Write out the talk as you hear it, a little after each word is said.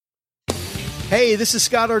Hey, this is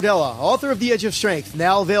Scott Ardella, author of The Edge of Strength,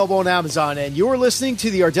 now available on Amazon, and you're listening to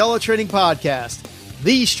the Ardella Training Podcast,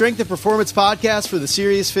 the strength and performance podcast for the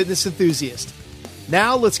serious fitness enthusiast.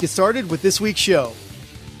 Now, let's get started with this week's show.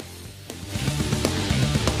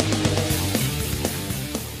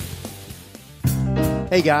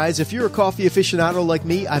 Hey guys, if you're a coffee aficionado like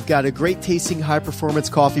me, I've got a great tasting high-performance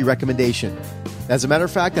coffee recommendation. As a matter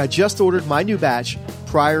of fact, I just ordered my new batch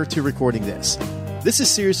prior to recording this. This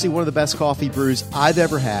is seriously one of the best coffee brews I've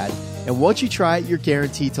ever had, and once you try it, you're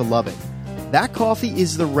guaranteed to love it. That coffee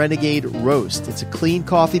is the Renegade Roast. It's a clean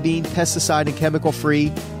coffee bean, pesticide and chemical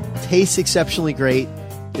free, tastes exceptionally great.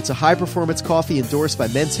 It's a high-performance coffee endorsed by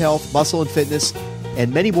Men's Health, Muscle and Fitness,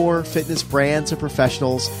 and many more fitness brands and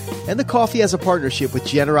professionals. And the coffee has a partnership with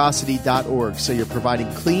generosity.org, so you're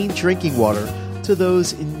providing clean drinking water to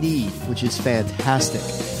those in need, which is fantastic.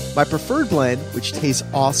 My preferred blend, which tastes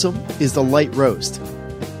awesome, is the light roast.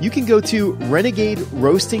 You can go to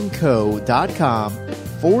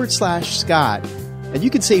renegaderoastingco.com/Scott, and you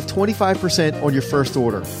can save 25% on your first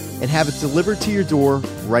order and have it delivered to your door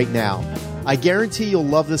right now. I guarantee you'll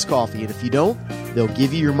love this coffee, and if you don't, they'll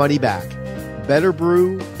give you your money back. Better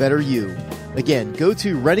brew, better you. Again, go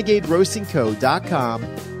to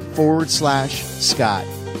renegaderoastingco.com/Scott.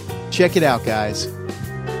 Check it out, guys.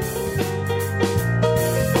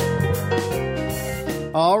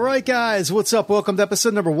 All right, guys, what's up? Welcome to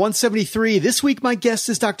episode number 173. This week, my guest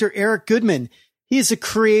is Dr. Eric Goodman. He is the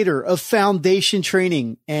creator of Foundation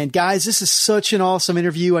Training. And guys, this is such an awesome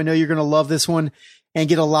interview. I know you're going to love this one and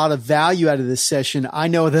get a lot of value out of this session. I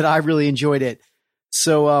know that I really enjoyed it.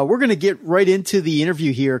 So we're going to get right into the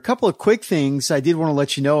interview here. A couple of quick things I did want to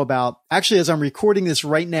let you know about. Actually, as I'm recording this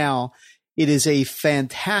right now, it is a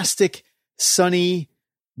fantastic sunny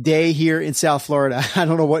day here in South Florida. I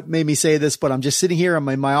don't know what made me say this, but I'm just sitting here. I'm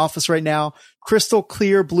in my office right now. Crystal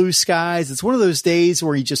clear blue skies. It's one of those days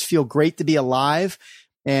where you just feel great to be alive.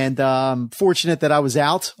 And I'm fortunate that I was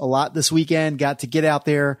out a lot this weekend, got to get out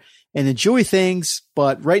there and enjoy things.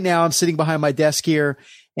 But right now I'm sitting behind my desk here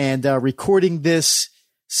and recording this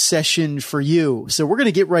session for you. So we're going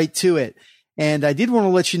to get right to it. And I did want to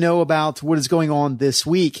let you know about what is going on this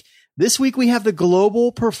week. This week we have the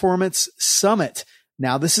Global Performance Summit.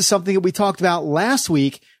 Now, this is something that we talked about last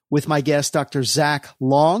week with my guest, Dr. Zach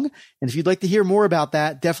Long. And if you'd like to hear more about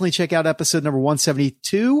that, definitely check out episode number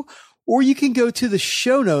 172, or you can go to the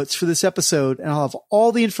show notes for this episode and I'll have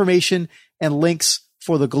all the information and links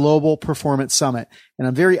for the Global Performance Summit. And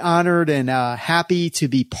I'm very honored and happy to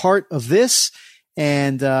be part of this.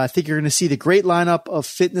 And I think you're going to see the great lineup of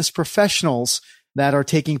fitness professionals that are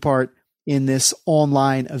taking part in this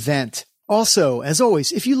online event. Also, as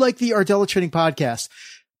always, if you like the Ardella Training Podcast,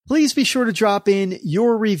 please be sure to drop in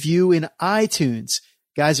your review in iTunes.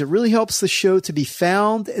 Guys, it really helps the show to be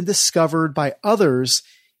found and discovered by others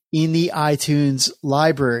in the iTunes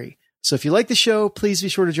library. So if you like the show, please be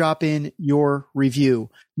sure to drop in your review.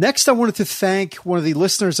 Next, I wanted to thank one of the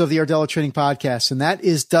listeners of the Ardella Training Podcast, and that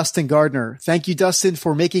is Dustin Gardner. Thank you, Dustin,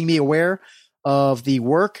 for making me aware of the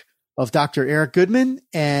work of Dr. Eric Goodman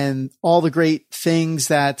and all the great things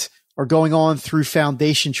that are going on through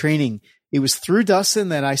Foundation Training. It was through Dustin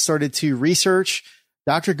that I started to research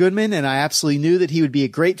Dr. Goodman, and I absolutely knew that he would be a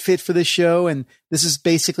great fit for this show. And this is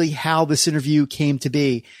basically how this interview came to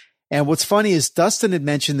be. And what's funny is Dustin had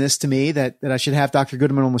mentioned this to me that I should have Dr.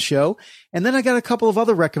 Goodman on the show. And then I got a couple of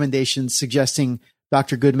other recommendations suggesting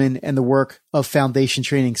Dr. Goodman and the work of Foundation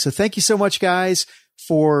Training. So thank you so much, guys,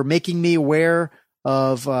 for making me aware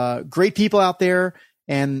of great people out there.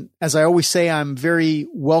 And as I always say, I'm very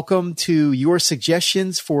welcome to your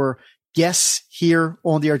suggestions for guests here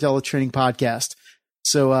on the Ardella Training Podcast.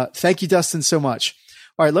 So thank you, Dustin, so much.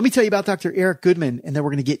 All right, let me tell you about Dr. Eric Goodman, and then we're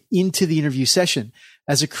going to get into the interview session.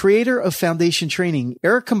 As a creator of Foundation Training,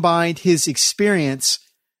 Eric combined his experience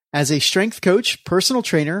as a strength coach, personal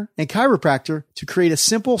trainer, and chiropractor to create a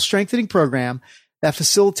simple strengthening program that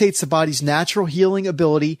facilitates the body's natural healing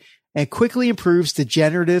ability and quickly improves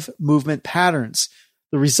degenerative movement patterns.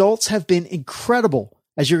 The results have been incredible,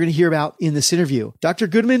 as you're going to hear about in this interview. Dr.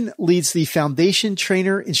 Goodman leads the Foundation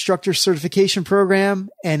Trainer Instructor Certification Program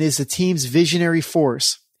and is the team's visionary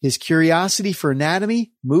force. His curiosity for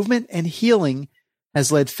anatomy, movement, and healing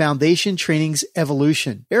has led Foundation Training's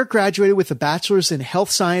evolution. Eric graduated with a bachelor's in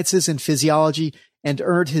health sciences and physiology and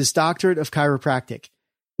earned his doctorate of chiropractic.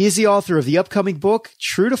 He is the author of the upcoming book,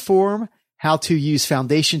 True to Form: How to Use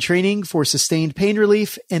Foundation Training for Sustained Pain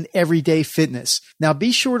Relief and Everyday Fitness. Now,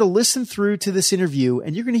 be sure to listen through to this interview,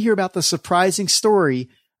 and you're going to hear about the surprising story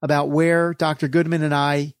about where Dr. Goodman and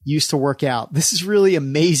I used to work out. This is really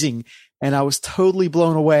amazing, and I was totally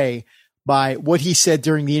blown away by what he said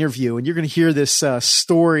during the interview. And you're going to hear this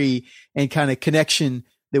story and kind of connection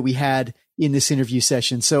that we had in this interview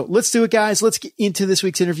session. So let's do it, guys. Let's get into this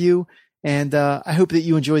week's interview. And I hope that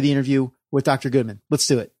you enjoy the interview with Dr. Goodman. Let's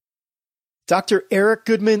do it. Dr. Eric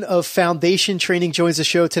Goodman of Foundation Training joins the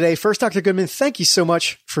show today. First, Dr. Goodman, thank you so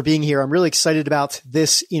much for being here. I'm really excited about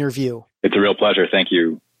this interview. It's a real pleasure. Thank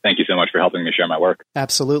you. Thank you so much for helping me share my work.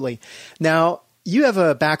 Absolutely. Now, you have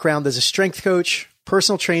a background as a strength coach,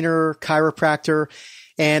 personal trainer, chiropractor,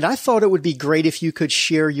 and I thought it would be great if you could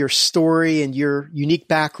share your story and your unique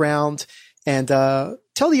background and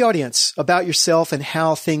tell the audience about yourself and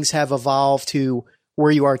how things have evolved to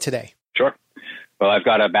where you are today. Sure. Well, I've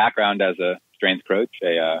got a background as a strength coach,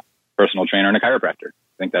 a personal trainer, and a chiropractor.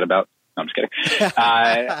 Think that about? No, I'm just kidding.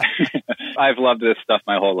 I've loved this stuff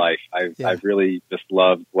my whole life. I've really just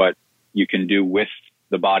loved what you can do with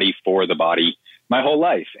the body for the body my whole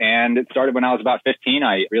life. And it started when I was about 15.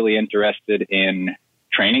 I really interested in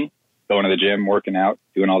training, going to the gym, working out,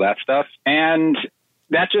 doing all that stuff. And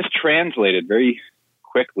that just translated very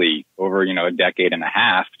quickly over, a decade and a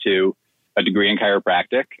half to a degree in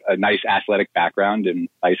chiropractic, a nice athletic background in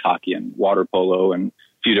ice hockey and water polo and a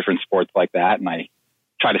few different sports like that. And I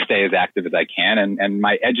try to stay as active as I can. And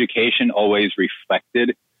my education always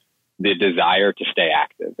reflected the desire to stay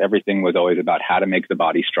active. Everything was always about how to make the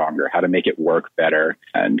body stronger, how to make it work better.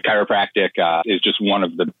 And chiropractic is just one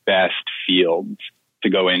of the best fields to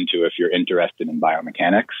go into if you're interested in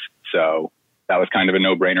biomechanics. So that was kind of a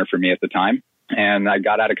no-brainer for me at the time. And I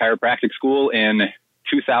got out of chiropractic school in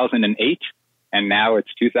 2008, and now it's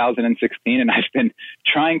 2016, and I've been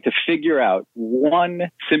trying to figure out one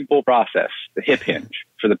simple process, the hip hinge,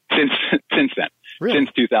 since then, really?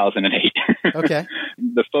 Since 2008. Okay.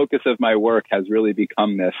 The focus of my work has really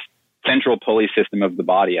become this central pulley system of the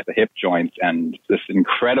body at the hip joints and this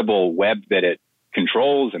incredible web that it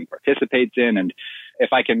controls and participates in. And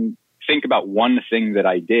if I can think about one thing that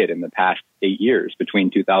I did in the past 8 years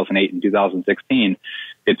between 2008 and 2016,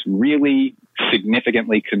 it's really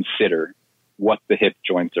significantly consider what the hip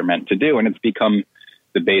joints are meant to do. And it's become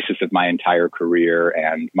the basis of my entire career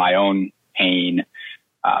and my own pain,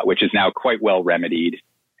 which is now quite well remedied.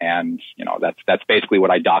 And, that's basically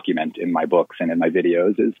what I document in my books and in my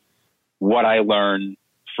videos is what I learn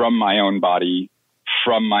from my own body,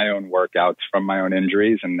 from my own workouts, from my own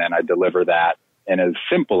injuries. And then I deliver that in as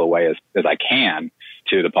simple a way as I can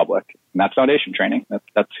to the public. And that's foundation training.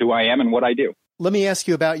 That's who I am and what I do. Let me ask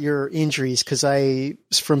you about your injuries, because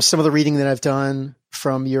from some of the reading that I've done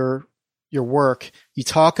from your work, you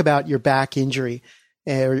talk about your back injury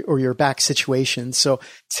or your back situation. So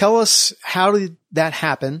tell us, how did that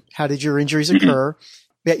happen? How did your injuries occur?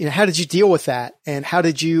 How did you deal with that? And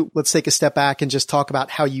let's take a step back and just talk about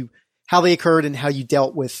how they occurred and how you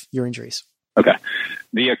dealt with your injuries. Okay.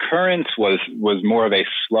 The occurrence was more of a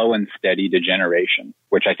slow and steady degeneration,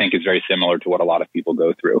 which I think is very similar to what a lot of people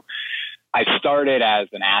go through. I started as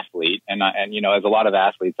an athlete and as a lot of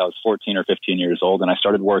athletes, I was 14 or 15 years old and I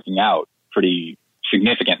started working out pretty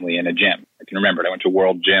significantly in a gym. I can remember it. I went to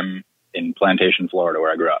World Gym in Plantation, Florida,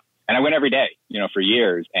 where I grew up. And I went every day, for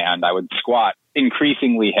years, and I would squat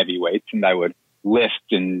increasingly heavy weights and I would lift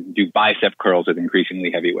and do bicep curls with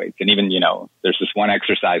increasingly heavy weights. And even, there's this one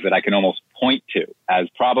exercise that I can almost point to as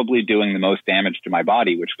probably doing the most damage to my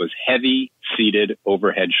body, which was heavy seated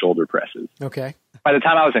overhead shoulder presses. Okay. By the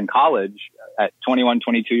time I was in college at 21,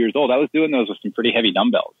 22 years old, I was doing those with some pretty heavy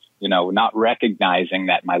dumbbells, not recognizing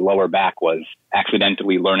that my lower back was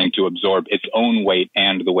accidentally learning to absorb its own weight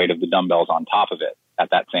and the weight of the dumbbells on top of it at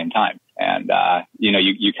that same time. And,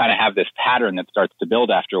 you kind of have this pattern that starts to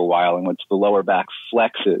build after a while in which the lower back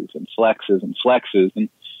flexes and flexes and flexes and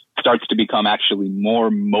starts to become actually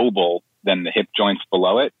more mobile than the hip joints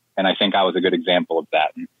below it. And I think I was a good example of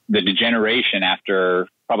that. And the degeneration after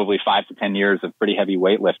probably 5 to 10 years of pretty heavy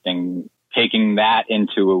weightlifting, taking that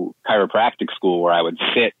into chiropractic school where I would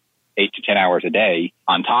sit 8 to 10 hours a day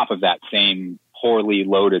on top of that same poorly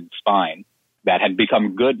loaded spine that had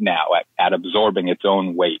become good now at absorbing its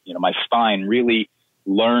own weight. My spine really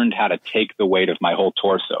learned how to take the weight of my whole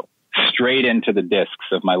torso straight into the discs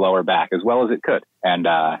of my lower back as well as it could. And,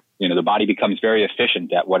 the body becomes very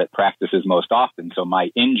efficient at what it practices most often. So my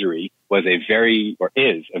injury was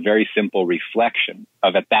is a very simple reflection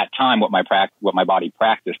of at that time what my body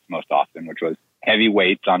practiced most often, which was heavy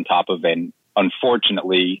weights on top of an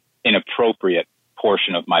unfortunately inappropriate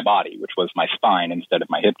portion of my body, which was my spine instead of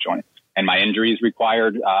my hip joint. And my injuries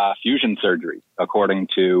required fusion surgery, according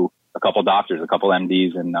to a couple doctors, a couple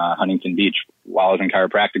MDs in Huntington Beach. While I was in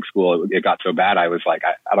chiropractic school, it got so bad, I was like,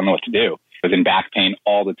 I don't know what to do. I was in back pain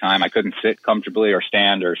all the time. I couldn't sit comfortably or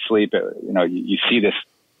stand or sleep. You see this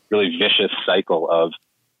really vicious cycle of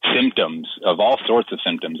symptoms, of all sorts of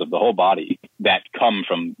symptoms of the whole body that come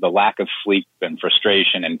from the lack of sleep and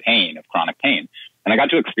frustration and pain, of chronic pain. And I got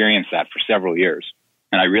to experience that for several years.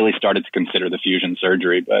 And I really started to consider the fusion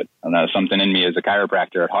surgery, but I don't know, something in me is a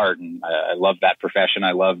chiropractor at heart. And I love that profession.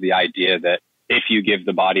 I love the idea that if you give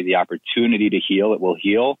the body the opportunity to heal, it will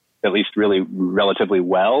heal, at least really relatively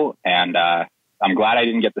well. And I'm glad I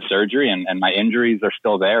didn't get the surgery, and my injuries are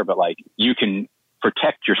still there, but like you can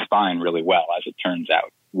protect your spine really well, as it turns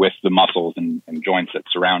out, with the muscles and joints that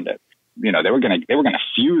surround it. You know, they were gonna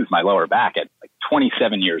fuse my lower back at like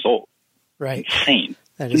 27 years old. Right. Insane.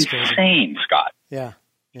 That is crazy. Insane, Scott. Yeah.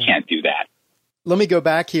 You can't do that. Let me go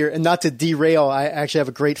back here, and not to derail, I actually have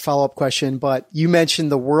a great follow-up question, but you mentioned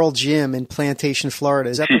the World Gym in Plantation, Florida.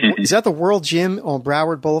 Is that the World Gym on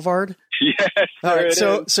Broward Boulevard? Yes. All right.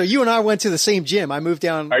 So you and I went to the same gym. I moved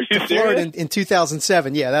down to Florida in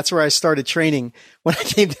 2007. Yeah, that's where I started training when I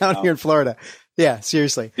came down here in Florida. Yeah,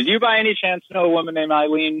 seriousreally. Did you by any chance know a woman named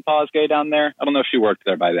Eileen Posgay down there? I don't know if she worked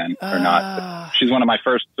there by then or not. She's one of my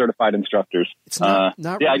first certified instructors. It's not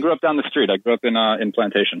yeah, really. I grew up down the street. I grew up in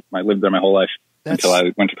Plantation. I lived there my whole life until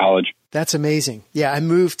I went to college. That's amazing. Yeah, I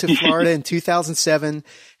moved to Florida in 2007,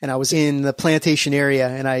 and I was in the Plantation area,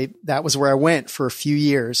 and that was where I went for a few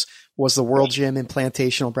years, was the World Gym in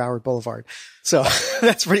Plantation on Broward Boulevard. So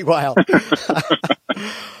that's pretty wild.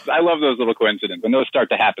 I love those little coincidences. When those start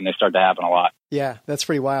to happen, they start to happen a lot. Yeah, that's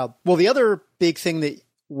pretty wild. Well, the other big thing that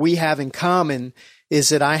we have in common is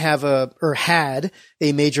that I had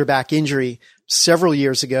a major back injury several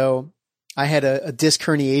years ago. I had a disc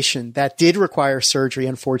herniation that did require surgery,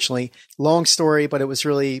 unfortunately. Long story, but it was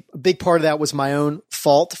really a big part of that was my own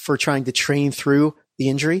fault for trying to train through the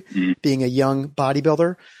injury, being a young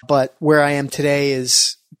bodybuilder. But where I am today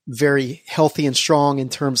is very healthy and strong in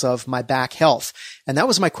terms of my back health. And that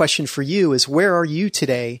was my question for you is where are you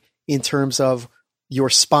today in terms of your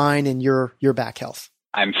spine and your back health?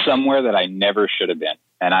 I'm somewhere that I never should have been.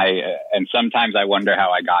 And sometimes I wonder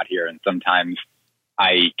how I got here. And sometimes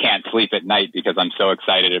I can't sleep at night because I'm so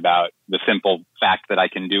excited about the simple fact that I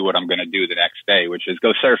can do what I'm going to do the next day, which is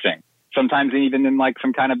go surfing. Sometimes even in like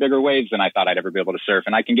some kind of bigger waves than I thought I'd ever be able to surf.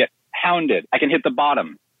 And I can get hounded. I can hit the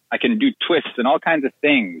bottom. I can do twists and all kinds of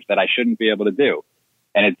things that I shouldn't be able to do.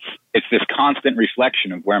 And it's this constant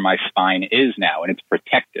reflection of where my spine is now, and it's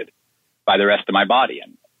protected by the rest of my body.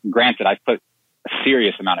 And granted, I've put a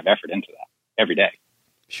serious amount of effort into that every day.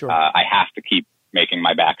 Sure. I have to keep making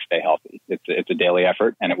my back stay healthy. It's a daily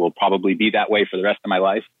effort, and it will probably be that way for the rest of my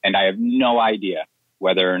life. And I have no idea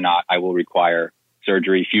whether or not I will require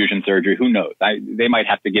surgery, fusion surgery. Who knows? They might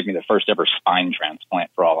have to give me the first ever spine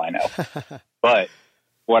transplant for all I know. But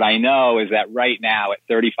what I know is that right now at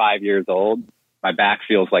 35 years old, my back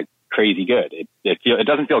feels like crazy good. It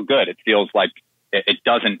doesn't feel good. It feels like it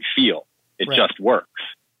doesn't feel. It Right. just works.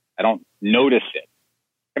 I don't notice it.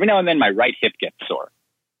 Every now and then my right hip gets sore,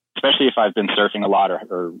 especially if I've been surfing a lot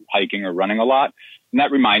or hiking or running a lot. And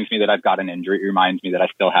that reminds me that I've got an injury. It reminds me that I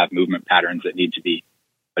still have movement patterns that need to be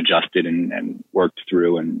adjusted and worked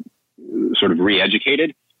through and sort of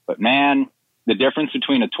re-educated. But man, the difference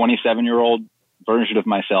between a 27-year-old version of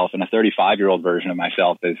myself and a 35-year-old version of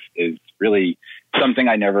myself is really something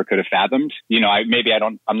I never could have fathomed. You know,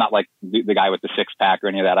 I'm not like the guy with the six pack or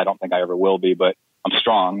any of that. I don't think I ever will be, but I'm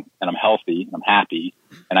strong and I'm healthy and I'm happy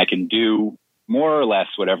and I can do more or less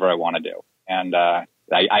whatever I want to do. And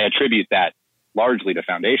I attribute that largely to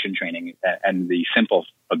foundation training and the simple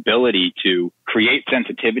ability to create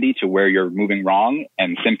sensitivity to where you're moving wrong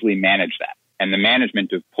and simply manage that. And the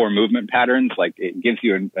management of poor movement patterns, like it gives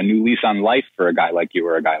you a new lease on life for a guy like you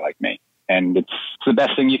or a guy like me. And it's the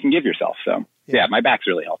best thing you can give yourself. So yeah, my back's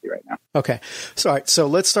really healthy right now. Okay. So, all right. So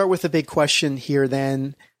let's start with the big question here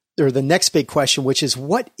then, or the next big question, which is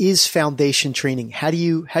what is foundation training? How do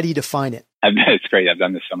you define it? It's great. I've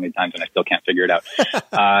done this so many times and I still can't figure it out.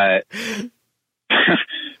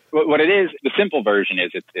 What it is, the simple version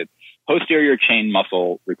is it's posterior chain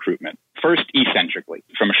muscle recruitment. First, eccentrically,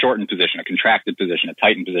 from a shortened position, a contracted position, a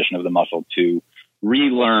tightened position of the muscle to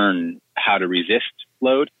relearn how to resist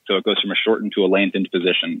load. So it goes from a shortened to a lengthened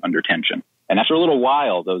position under tension. And after a little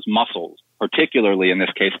while, those muscles, particularly in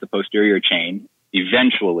this case, the posterior chain,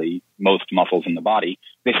 eventually most muscles in the body,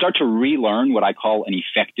 they start to relearn what I call an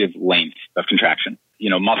effective length of contraction. You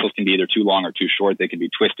know, muscles can be either too long or too short. They can be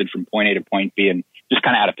twisted from point A to point B and just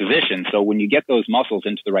kind of out of position. So when you get those muscles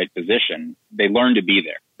into the right position, they learn to be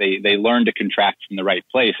there. They learn to contract from the right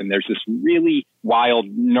place. And there's this really wild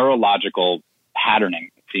neurological patterning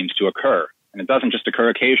that seems to occur. And it doesn't just occur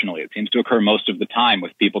occasionally. It seems to occur most of the time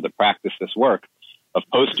with people that practice this work of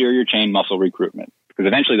posterior chain muscle recruitment.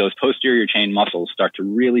 Because eventually those posterior chain muscles start to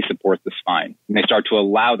really support the spine. And they start to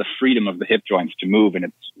allow the freedom of the hip joints to move in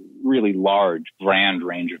its really large, grand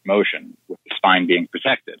range of motion with the spine being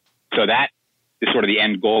protected. So that is sort of the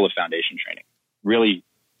end goal of foundation training. Really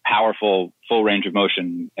powerful, full range of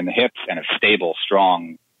motion in the hips and a stable,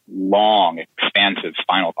 strong, long, expansive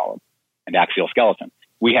spinal column and axial skeleton.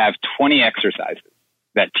 We have 20 exercises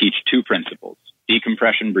that teach two principles: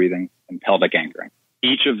 decompression breathing and pelvic anchoring.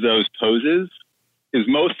 Each of those poses is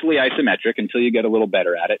mostly isometric until you get a little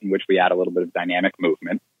better at it, in which we add a little bit of dynamic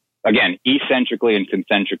movement. Again, eccentrically and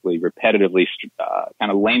concentrically, repetitively, kind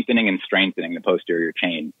of lengthening and strengthening the posterior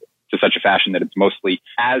chain to such a fashion that it's mostly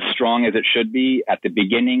as strong as it should be at the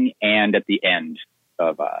beginning and at the end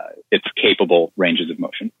of its capable ranges of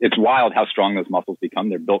motion. It's wild how strong those muscles become.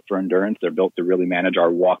 They're built for endurance. They're built to really manage our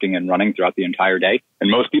walking and running throughout the entire day. And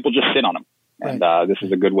most people just sit on them. And this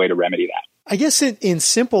is a good way to remedy that. I guess in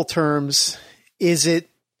simple terms, is it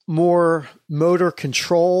more motor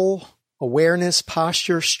control, awareness,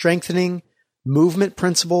 posture, strengthening, movement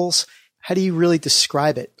principles? How do you really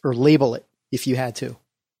describe it or label it if you had to? If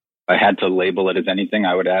I had to label it as anything,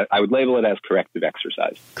 I would label it as corrective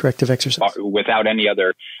exercise. Corrective exercise. Without any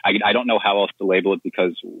other, I don't know how else to label it,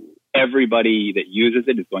 because everybody that uses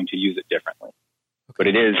it is going to use it differently. Okay. But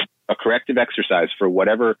it is a corrective exercise for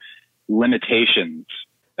whatever limitations.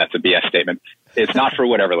 That's a BS statement. It's not for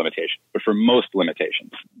whatever limitation, but for most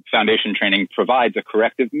limitations. Foundation training provides a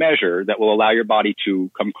corrective measure that will allow your body to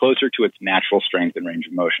come closer to its natural strength and range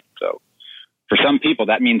of motion. So for some people,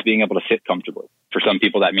 that means being able to sit comfortably. For some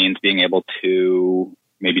people, that means being able to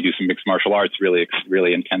maybe do some mixed martial arts really,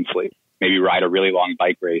 really intensely. Maybe ride a really long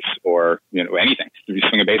bike race, or anything. You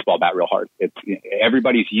swing a baseball bat real hard.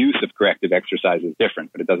 Everybody's use of corrective exercise is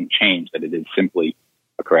different, but it doesn't change that it is simply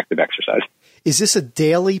a corrective exercise. Is this a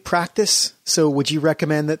daily practice? So would you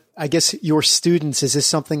recommend that, I guess, your students, is this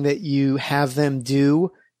something that you have them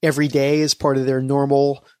do every day as part of their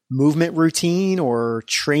normal movement routine or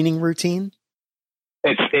training routine?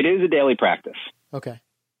 It is a daily practice. Okay.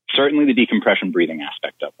 Certainly the decompression breathing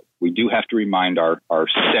aspect of it. We do have to remind our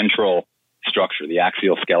central structure, the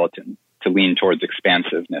axial skeleton, to lean towards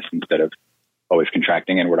expansiveness instead of always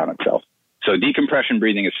contracting inward on itself. So decompression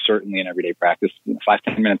breathing is certainly an everyday practice,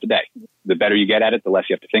 5-10 minutes a day. The better you get at it, the less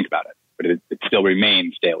you have to think about it. But it still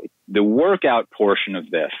remains daily. The workout portion of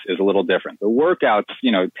this is a little different. The workouts,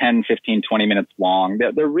 10, 15, 20 minutes long,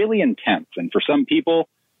 they're really intense. And for some people,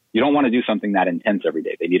 you don't want to do something that intense every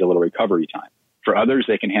day. They need a little recovery time. For others,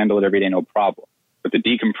 they can handle it every day, no problem. But the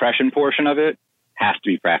decompression portion of it has to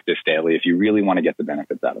be practiced daily if you really want to get the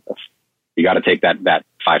benefits out of this. You got to take that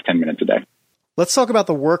 5-10 minutes a day. Let's talk about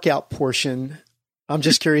the workout portion. I'm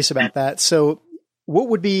just curious about that. So what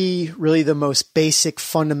would be really the most basic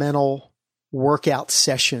fundamental workout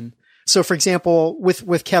session? So for example,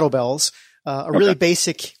 with kettlebells, a really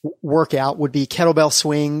basic workout would be kettlebell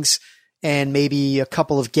swings and maybe a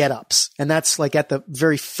couple of get-ups. And that's like at the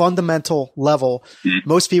very fundamental level.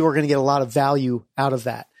 Most people are going to get a lot of value out of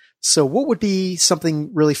that. So what would be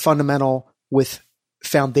something really fundamental with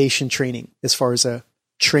foundation training as far as a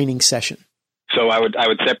training session? So I would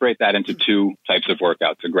separate that into two types of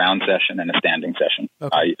workouts, a ground session and a standing session.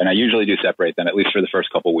 Okay. And I usually do separate them, at least for the first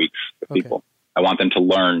couple weeks with people. I want them to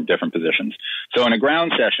learn different positions. So in a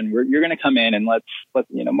ground session, you're going to come in and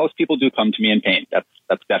most people do come to me in pain.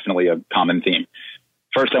 That's definitely a common theme.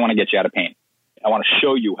 First, I want to get you out of pain. I want to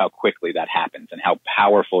show you how quickly that happens and how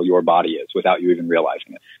powerful your body is without you even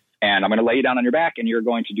realizing it. And I'm going to lay you down on your back, and you're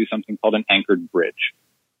going to do something called an anchored bridge.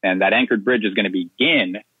 And that anchored bridge is going to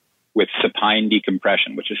begin with supine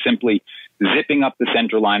decompression, which is simply zipping up the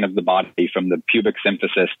center line of the body from the pubic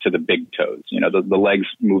symphysis to the big toes. The legs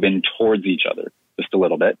move in towards each other just a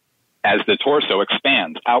little bit as the torso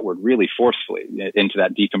expands outward really forcefully into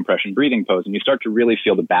that decompression breathing pose. And you start to really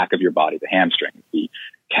feel the back of your body, the hamstrings, the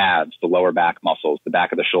calves, the lower back muscles, the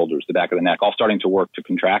back of the shoulders, the back of the neck, all starting to work to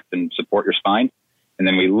contract and support your spine. And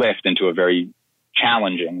then we lift into a very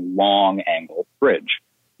challenging, long angle bridge.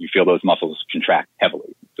 You feel those muscles contract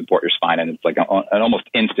heavily, support your spine, and it's like an almost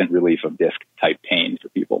instant relief of disc type pain for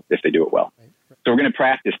people if they do it well. So we're going to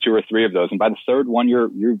practice 2 or 3 of those, and by the third one,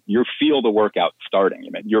 you feel the workout starting.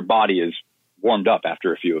 Your body is warmed up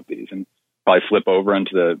after a few of these, and probably flip over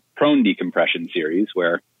into the prone decompression series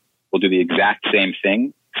where we'll do the exact same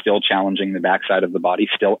thing, still challenging the backside of the body,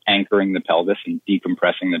 still anchoring the pelvis and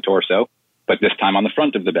decompressing the torso, but this time on the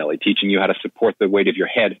front of the belly, teaching you how to support the weight of your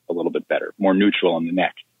head a little bit better, more neutral in the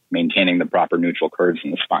neck, maintaining the proper neutral curves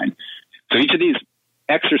in the spine. So each of these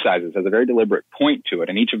exercises has a very deliberate point to it,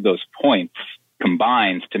 and each of those points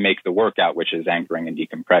combines to make the workout, which is anchoring and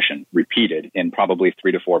decompression, repeated in probably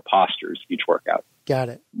 3 to 4 postures each workout. Got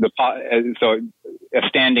it. So a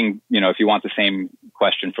standing, if you want the same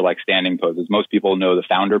question for like standing poses, most people know the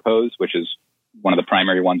founder pose, which is one of the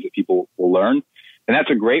primary ones that people will learn. And that's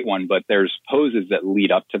a great one, but there's poses that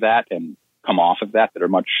lead up to that and come off of that are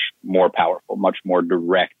much more powerful, much more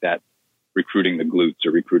direct at recruiting the glutes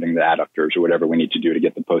or recruiting the adductors or whatever we need to do to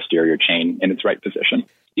get the posterior chain in its right position.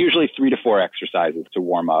 Usually 3 to 4 exercises to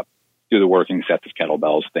warm up, do the working sets of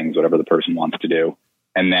kettlebells, things, whatever the person wants to do,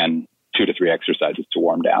 and then 2 to 3 exercises to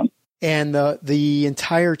warm down. And the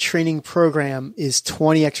entire training program is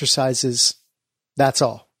 20 exercises. That's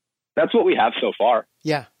all. That's what we have so far.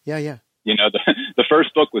 Yeah. The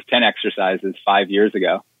first book was 10 exercises 5 years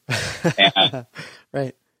ago. And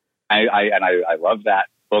right. I love that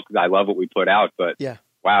book. I love what we put out, but yeah.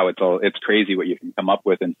 Wow, it's crazy what you can come up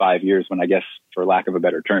with in 5 years when, I guess, for lack of a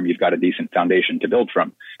better term, you've got a decent foundation to build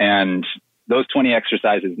from. And those 20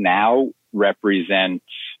 exercises now represent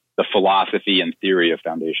the philosophy and theory of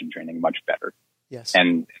foundation training much better. Yes.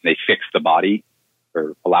 And they fix the body,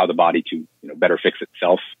 or allow the body to better fix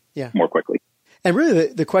itself more quickly. And really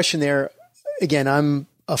the question there, again, I'm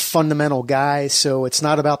a fundamental guy, so it's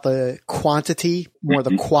not about the quantity, more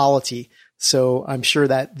the quality. So I'm sure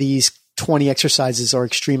that these 20 exercises are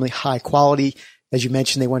extremely high quality. As you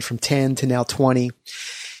mentioned, they went from 10 to now 20.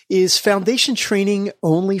 Is foundation training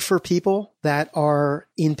only for people that are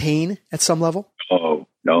in pain at some level? Oh,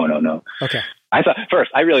 no. Okay.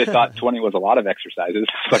 I really thought 20 was a lot of exercises.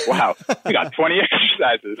 Like, wow, we got 20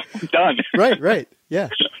 exercises done. Right. Yeah.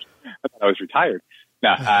 I thought I was retired.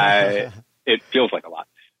 No, it feels like a lot.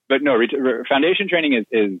 But no, foundation training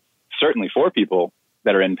is certainly for people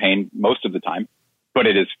that are in pain most of the time, but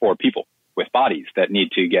it is for people with bodies that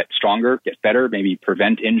need to get stronger, get better, maybe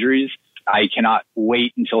prevent injuries. I cannot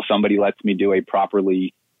wait until somebody lets me do a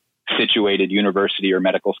properly situated university or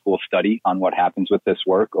medical school study on what happens with this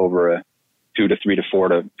work over a 2 to 3 to 4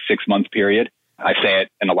 to 6 month period. I say it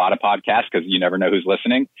in a lot of podcasts because you never know who's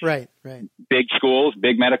listening. Right. Big schools,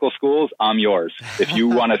 big medical schools, I'm yours. If you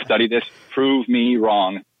want to study this, prove me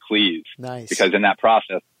wrong, please. Nice. Because in that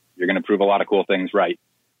process, you're going to prove a lot of cool things right,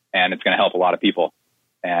 and it's going to help a lot of people.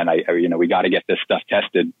 And we got to get this stuff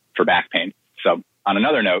tested for back pain. So on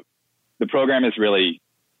another note, the program is really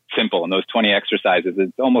simple. And those 20 exercises,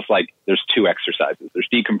 it's almost like there's 2 exercises. There's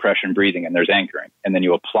decompression breathing and there's anchoring. And then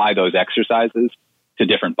you apply those exercises to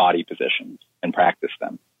different body positions and practice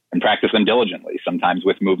them diligently, sometimes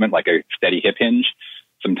with movement like a steady hip hinge,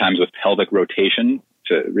 sometimes with pelvic rotation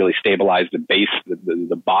to really stabilize the base,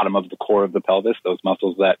 the bottom of the core of the pelvis, those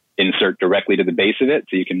muscles that insert directly to the base of it.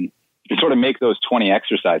 So you can sort of make those 20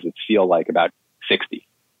 exercises feel like about 60,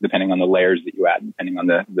 depending on the layers that you add, depending on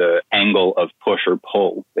the angle of push or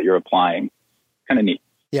pull that you're applying. Kind of neat.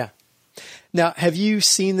 Yeah. Now, have you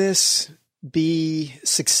seen this be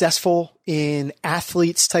successful in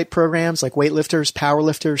athletes type programs like weightlifters,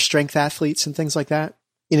 powerlifters, strength athletes, and things like that,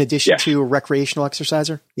 in addition to a recreational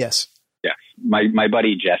exerciser? Yes. Yeah. My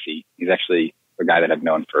buddy Jesse, he's actually a guy that I've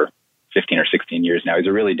known for 15 or 16 years now. He's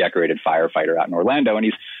a really decorated firefighter out in Orlando, and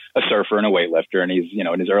he's a surfer and a weightlifter, and he's,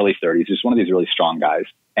 in his early 30s, just one of these really strong guys.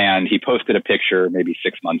 And he posted a picture maybe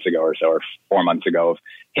 6 months ago or so, or 4 months ago, of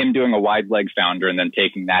him doing a wide leg founder and then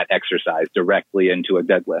taking that exercise directly into a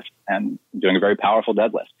deadlift and doing a very powerful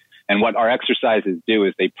deadlift. And what our exercises do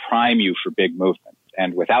is they prime you for big movements.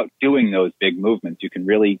 And without doing those big movements, you can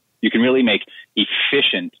really make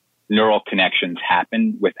efficient neural connections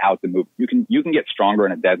happen without the movement. You can get stronger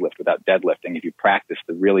in a deadlift without deadlifting if you practice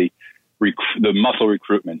the muscle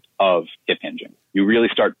recruitment of hip hinging. You really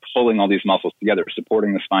start pulling all these muscles together,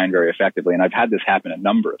 supporting the spine very effectively. And I've had this happen a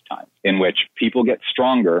number of times in which people get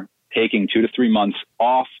stronger taking 2 to 3 months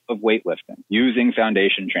off of weightlifting, using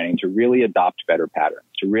foundation training to really adopt better patterns,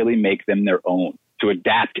 to really make them their own, to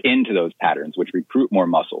adapt into those patterns, which recruit more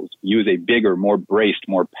muscles, use a bigger, more braced,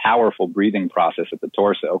 more powerful breathing process at the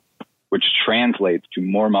torso, which translates to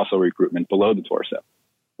more muscle recruitment below the torso.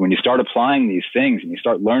 When you start applying these things and you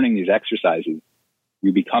start learning these exercises,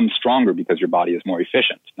 you become stronger because your body is more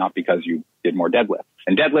efficient, not because you did more deadlifts.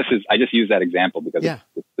 And deadlifts I just use that example because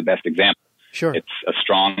it's the best example. Sure. It's a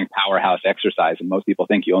strong powerhouse exercise, and most people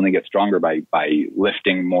think you only get stronger by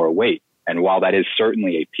lifting more weight. And while that is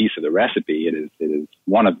certainly a piece of the recipe, it is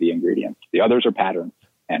one of the ingredients. The others are patterns.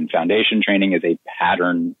 And foundation training is a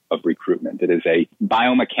pattern of recruitment. It is a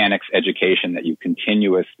biomechanics education that you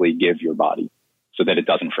continuously give your body so that it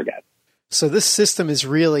doesn't forget. So this system is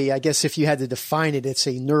really, I guess if you had to define it, it's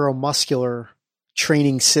a neuromuscular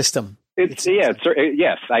training system. Yes,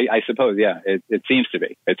 I suppose. Yeah, it seems to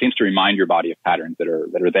be. It seems to remind your body of patterns that are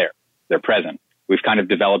there. They're present. we've kind of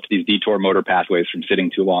developed these detour motor pathways from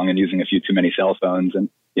sitting too long and using a few too many cell phones, and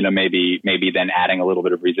maybe then adding a little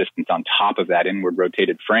bit of resistance on top of that inward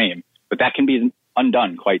rotated frame. But that can be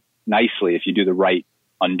undone quite nicely if you do the right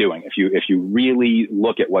undoing. If you really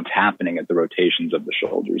look at what's happening at the rotations of the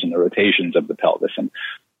shoulders and the rotations of the pelvis and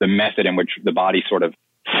the method in which the body sort of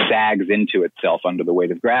sags into itself under the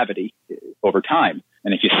weight of gravity over time.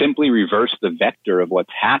 And if you simply reverse the vector of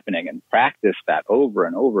what's happening and practice that over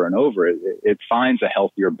and over and over, it finds a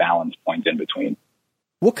healthier balance point in between.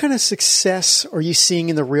 What kind of success are you seeing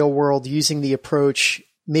in the real world using the approach,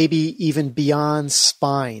 maybe even beyond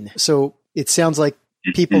spine? So it sounds like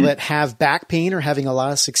people that have back pain are having a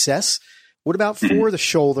lot of success. What about for the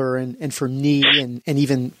shoulder and for knee and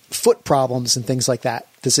even foot problems and things like that?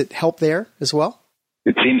 Does it help there as well?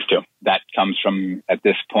 It seems to. That comes from, at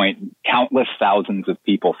this point, countless thousands of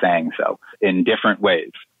people saying so in different ways.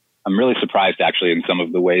 I'm really surprised, actually, in some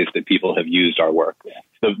of the ways that people have used our work.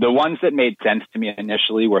 The ones that made sense to me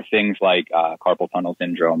initially were things like carpal tunnel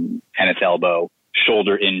syndrome, tennis elbow,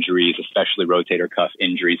 shoulder injuries, especially rotator cuff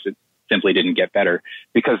injuries that simply didn't get better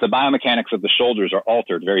because the biomechanics of the shoulders are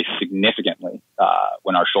altered very significantly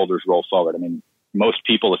when our shoulders roll forward. I mean, most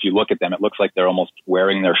people, if you look at them, it looks like they're almost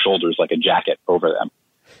wearing their shoulders like a jacket over them,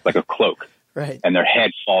 like a cloak. Right. And their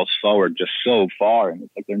head falls forward just so far. And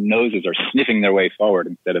it's like their noses are sniffing their way forward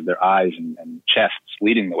instead of their eyes and chests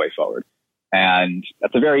leading the way forward. And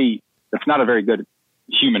that's not a very good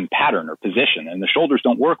human pattern or position. And the shoulders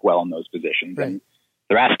don't work well in those positions. Right. And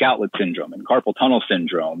thoracic outlet syndrome and carpal tunnel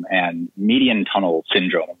syndrome and median tunnel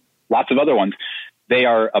syndrome, lots of other ones, they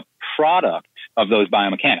are a product of those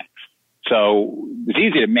biomechanics. So it's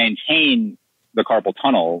easy to maintain the carpal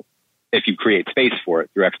tunnel if you create space for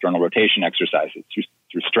it through external rotation exercises,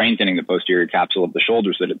 through strengthening the posterior capsule of the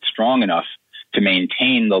shoulders so that it's strong enough to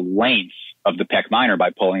maintain the length of the pec minor by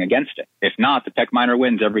pulling against it. If not, the pec minor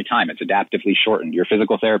wins every time. It's adaptively shortened. Your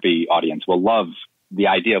physical therapy audience will love the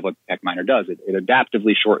idea of what the pec minor does. It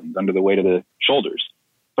adaptively shortens under the weight of the shoulders.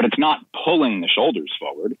 But it's not pulling the shoulders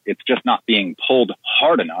forward. It's just not being pulled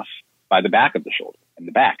hard enough by the back of the shoulder and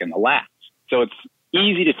the back and the lats. So it's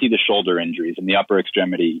easy to see the shoulder injuries and the upper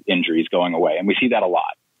extremity injuries going away. And we see that a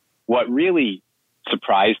lot. What really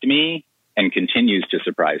surprised me and continues to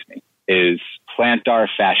surprise me is plantar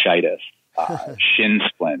fasciitis, shin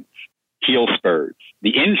splints, heel spurs,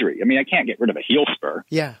 the injury. I mean, I can't get rid of a heel spur.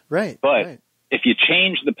 Yeah, right. But if you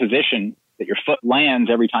change the position that your foot lands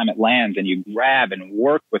every time it lands and you grab and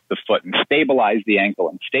work with the foot and stabilize the ankle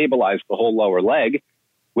and stabilize the whole lower leg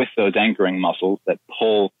with those anchoring muscles that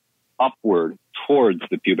pull upward towards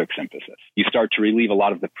the pubic symphysis, you start to relieve a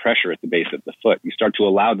lot of the pressure at the base of the foot. You start to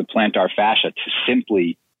allow the plantar fascia to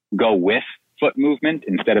simply go with foot movement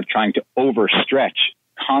instead of trying to overstretch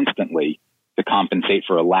constantly to compensate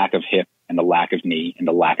for a lack of hip and a lack of knee and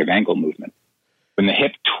a lack of ankle movement. When the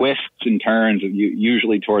hip twists and turns,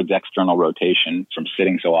 usually towards external rotation from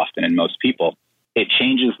sitting so often in most people, it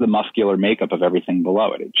changes the muscular makeup of everything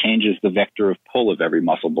below it. It changes the vector of pull of every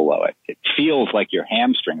muscle below it. It feels like your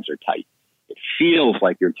hamstrings are tight. It feels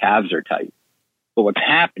like your calves are tight. But what's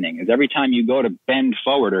happening is every time you go to bend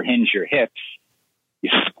forward or hinge your hips, you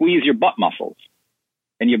squeeze your butt muscles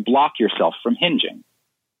and you block yourself from hinging.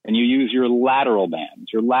 And you use your lateral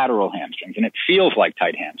bands, your lateral hamstrings. And it feels like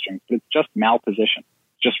tight hamstrings, but it's just malposition,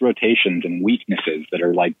 just rotations and weaknesses that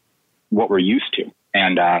are like what we're used to.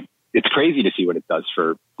 And it's crazy to see what it does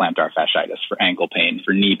for plantar fasciitis, for ankle pain,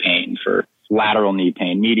 for knee pain, for lateral knee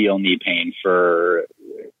pain, medial knee pain, for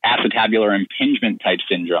acetabular impingement type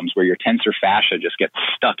syndromes where your tensor fascia just gets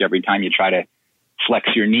stuck every time you try to flex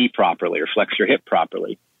your knee properly or flex your hip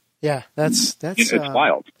properly. Yeah, that's it's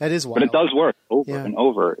wild. That is wild. But it does work over and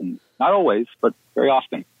over, and not always, but very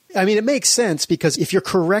often. I mean, it makes sense because if you're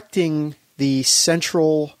correcting the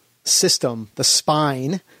central system, the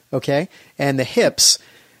spine, okay, and the hips,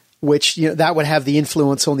 which that would have the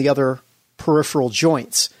influence on the other peripheral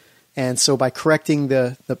joints. And so by correcting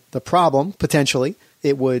the problem, potentially,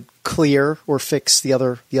 it would clear or fix the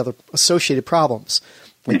other associated problems.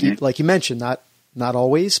 Like you mentioned, not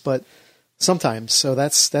always, but sometimes. So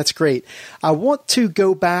that's great. I want to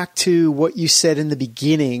go back to what you said in the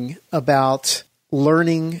beginning about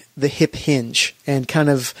learning the hip hinge and kind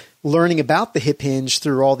of learning about the hip hinge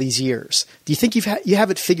through all these years. Do you think you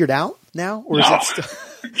have it figured out now, or is it still?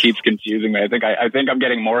 It keeps confusing me. I think I'm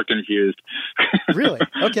getting more confused. Really?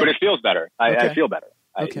 Okay. But it feels better. I feel better.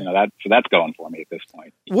 Okay. So that's going for me at this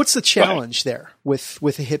point. What's the challenge there with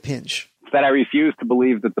a hip hinge? That I refuse to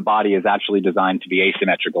believe that the body is actually designed to be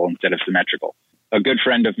asymmetrical instead of symmetrical. A good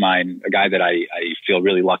friend of mine, a guy that I feel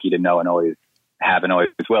really lucky to know and always have and always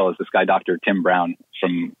will, is this guy, Dr. Tim Brown,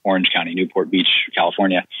 from Orange County, Newport Beach,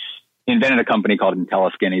 California. He invented a company called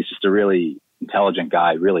IntelliSkin. He's just a really intelligent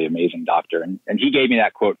guy, really amazing doctor. And he gave me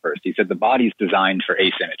that quote first. He said, the body's designed for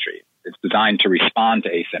asymmetry. It's designed to respond to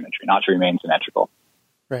asymmetry, not to remain symmetrical.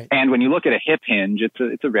 Right. And when you look at a hip hinge,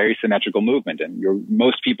 it's a very symmetrical movement. And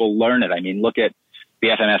most people learn it. I mean, look at the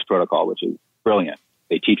FMS protocol, which is brilliant.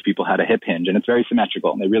 They teach people how to hip hinge, and it's very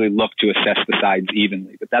symmetrical. And they really look to assess the sides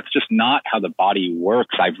evenly. But that's just not how the body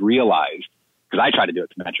works, I've realized. Because I try to do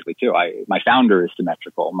it symmetrically too. My founder is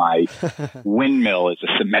symmetrical. My windmill is a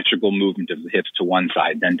symmetrical movement of the hips to one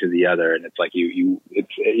side, then to the other. And it's like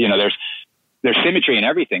there's symmetry in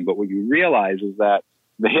everything. But what you realize is that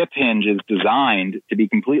the hip hinge is designed to be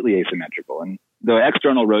completely asymmetrical. And the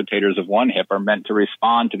external rotators of one hip are meant to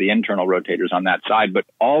respond to the internal rotators on that side, but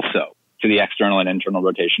also to the external and internal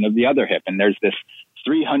rotation of the other hip. And there's this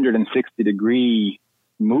 360-degree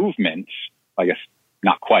movement, I guess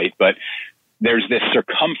not quite, but there's this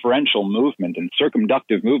circumferential movement and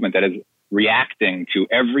circumductive movement that is reacting to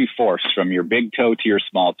every force from your big toe to your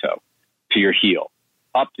small toe, to your heel,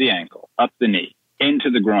 up the ankle, up the knee,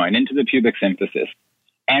 into the groin, into the pubic symphysis,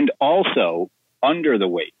 and also under the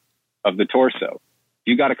weight of the torso.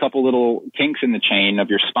 You got a couple little kinks in the chain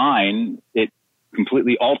of your spine, it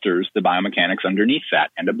completely alters the biomechanics underneath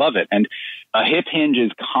that and above it. And a hip hinge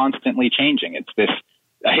is constantly changing.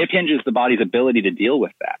 A hip hinge is the body's ability to deal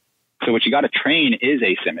with that. So what you got to train is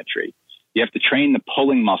asymmetry. You have to train the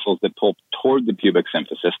pulling muscles that pull toward the pubic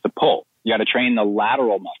symphysis to pull. You got to train the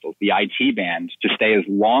lateral muscles, the IT band, to stay as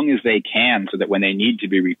long as they can so that when they need to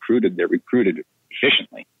be recruited, they're recruited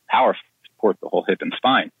efficiently, powerfully, to support the whole hip and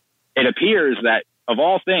spine. It appears that of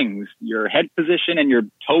all things, your head position and your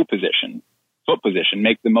toe position, foot position,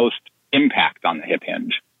 make the most impact on the hip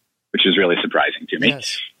hinge, which is really surprising to me.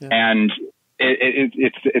 Yes. Yeah. And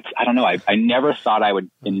it's I don't know. I never thought I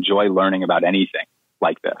would enjoy learning about anything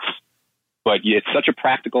like this, but it's such a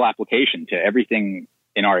practical application to everything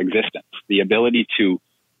in our existence. The ability to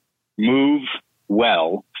move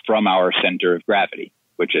well from our center of gravity,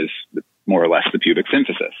 which is more or less the pubic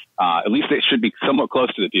symphysis. At least it should be somewhat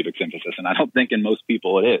close to the pubic symphysis, and I don't think in most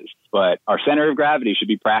people it is. But our center of gravity should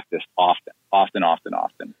be practiced often.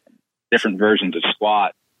 Different versions of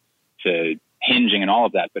squat to hinging and all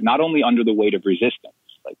of that, but not only under the weight of resistance.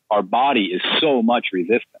 Like our body is so much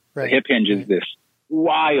resistance. Right. The hip hinge is this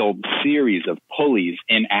wild series of pulleys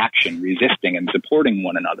in action, resisting and supporting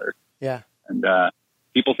one another. Yeah. And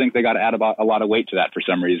people think they got to add a lot of weight to that for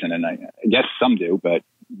some reason, and I guess some do, but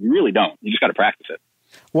you really don't. You just got to practice it.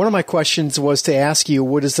 One of my questions was to ask you,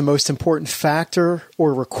 what is the most important factor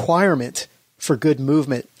or requirement for good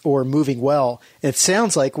movement or moving well? It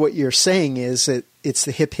sounds like what you're saying is that it's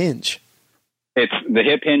the hip hinge. It's the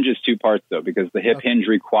hip hinge is two parts though, because the hip hinge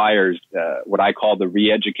requires what I call the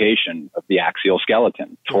re-education of the axial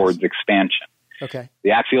skeleton towards expansion. Okay.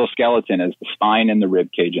 The axial skeleton is the spine and the rib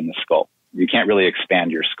cage and the skull. You can't really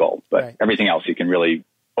expand your skull, but everything else you can really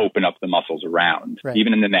open up the muscles around. Right.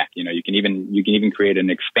 Even in the neck, you can even create an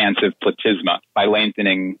expansive platysma by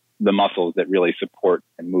lengthening the muscles that really support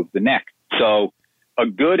and move the neck. So a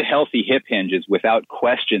good healthy hip hinge is without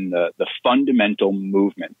question the fundamental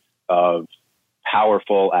movement of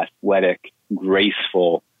powerful, athletic,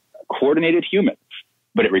 graceful, coordinated humans.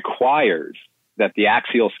 But it requires that the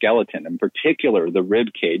axial skeleton, in particular the rib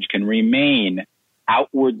cage, can remain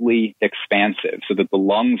outwardly expansive so that the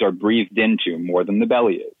lungs are breathed into more than the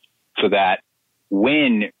belly is. So that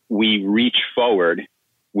when we reach forward,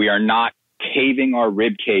 we are not caving our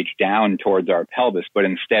rib cage down towards our pelvis, but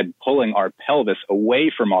instead pulling our pelvis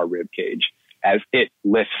away from our rib cage as it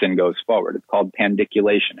lifts and goes forward. It's called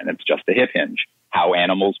pandiculation, and it's just a hip hinge. How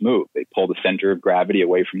animals move. They pull the center of gravity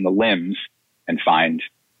away from the limbs and find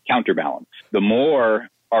counterbalance. The more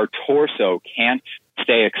our torso can't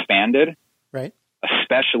stay expanded, right,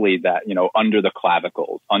 especially that, under the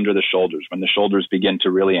clavicles, under the shoulders, when the shoulders begin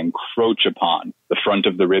to really encroach upon the front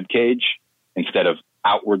of the rib cage instead of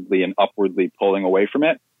outwardly and upwardly pulling away from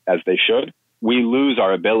it, as they should, we lose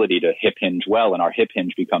our ability to hip hinge well, and our hip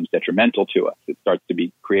hinge becomes detrimental to us. It starts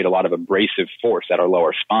to create a lot of abrasive force at our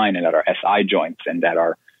lower spine and at our SI joints and at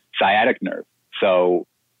our sciatic nerve. So,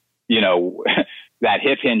 that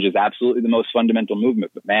hip hinge is absolutely the most fundamental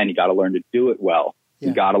movement, but man, you got to learn to do it well. Yeah.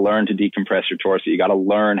 You got to learn to decompress your torso. You got to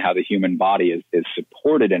learn how the human body is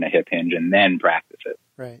supported in a hip hinge and then practice it.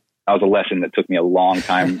 Right. That was a lesson that took me a long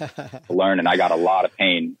time to learn, and I got a lot of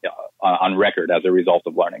pain on record as a result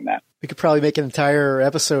of learning that. We could probably make an entire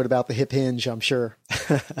episode about the hip hinge, I'm sure.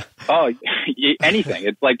 Oh, anything.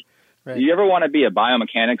 It's like, right. You ever want to be a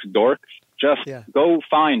biomechanics dork? Just go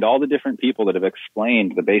find all the different people that have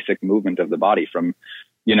explained the basic movement of the body, from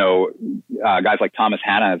Guys like Thomas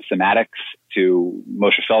Hanna of somatics, to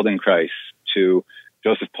Moshe Feldenkrais, to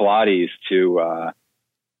Joseph Pilates, to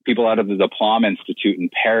people out of the Plum Institute in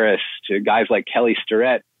Paris, to guys like Kelly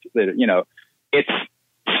Starrett. It's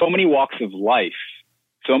so many walks of life,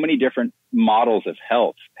 so many different models of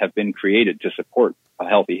health have been created to support a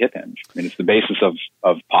healthy hip hinge. I mean, it's the basis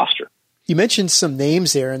of posture. You mentioned some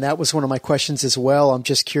names there, and that was one of my questions as well. I'm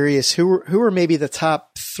just curious, who are maybe the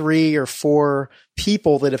top 3 or 4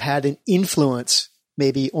 people that have had an influence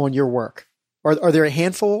maybe on your work? Are there a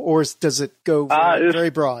handful, or does it go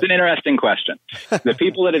very broad? It's an interesting question. The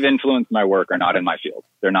people that have influenced my work are not in my field.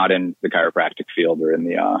 They're not in the chiropractic field, or in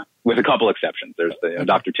the, with a couple exceptions. There's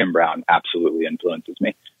Dr. Tim Brown absolutely influences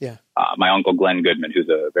me. Yeah. My uncle Glenn Goodman, who's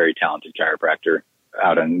a very talented chiropractor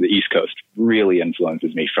out on the East Coast, really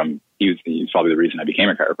influences me. He's probably the reason I became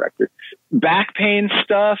a chiropractor. Back pain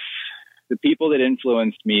stuff, the people that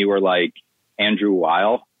influenced me were like Andrew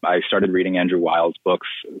Weil. I started reading Andrew Weil's books,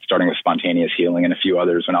 starting with Spontaneous Healing and a few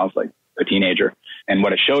others when I was like a teenager. And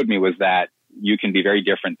what it showed me was that you can be very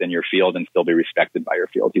different than your field and still be respected by your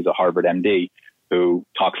field. He's a Harvard MD who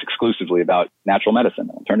talks exclusively about natural medicine,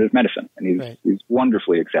 alternative medicine, and he's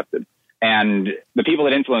wonderfully accepted. And the people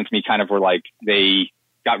that influenced me kind of were like, they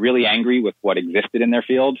got really angry with what existed in their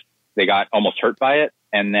field. They got almost hurt by it.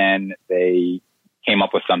 And then they came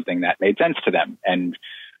up with something that made sense to them and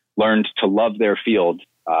learned to love their field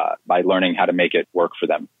by learning how to make it work for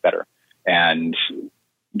them better. And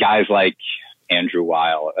guys like Andrew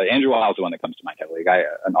Weil. Andrew Weil is the one that comes to mind heavily.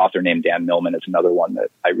 An author named Dan Millman is another one that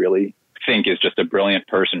I really think is just a brilliant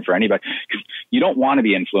person for anybody. Because you don't want to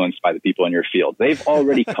be influenced by the people in your field. They've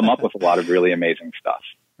already come up with a lot of really amazing stuff.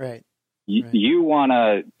 Right. You want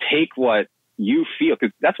to take what you feel,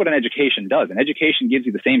 because that's what an education does. An education gives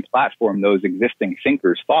you the same platform those existing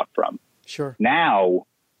thinkers thought from. Sure. Now,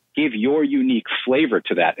 give your unique flavor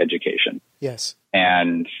to that education. Yes.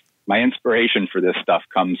 And my inspiration for this stuff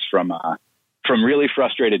comes from really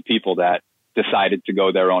frustrated people that decided to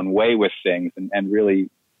go their own way with things and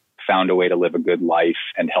really found a way to live a good life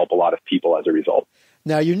and help a lot of people as a result.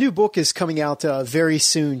 Now, your new book is coming out very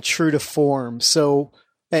soon, True to Form. So,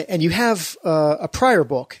 and you have a prior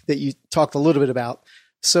book that you talked a little bit about.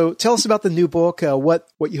 So tell us about the new book, what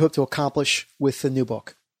you hope to accomplish with the new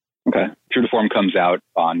book. Okay. True to Form comes out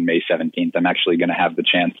on May 17th. I'm actually going to have the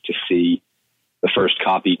chance to see the first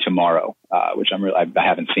copy tomorrow, which I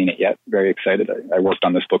haven't seen it yet. Very excited. I worked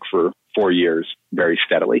on this book for 4 years, very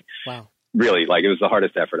steadily. Wow. Really, it was the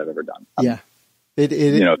hardest effort I've ever done. Yeah.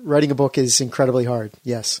 Writing a book is incredibly hard.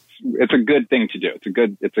 Yes. It's a good thing to do.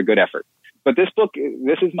 It's a good effort. But this book,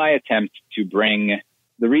 this is my attempt to bring,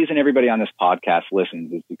 the reason everybody on this podcast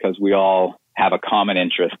listens is because we all have a common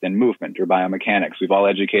interest in movement or biomechanics. We've all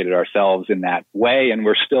educated ourselves in that way, and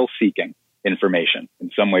we're still seeking information in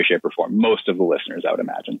some way, shape, or form. Most of the listeners, I would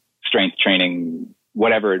imagine. Strength training,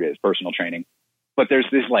 whatever it is, personal training. But there's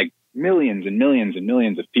this like millions and millions and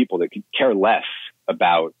millions of people that could care less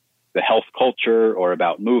about the health culture or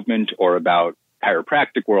about movement or about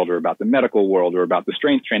chiropractic world or about the medical world or about the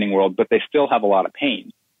strength training world, but they still have a lot of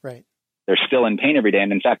pain. Right. They're still in pain every day.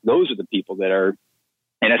 And in fact, those are the people that are,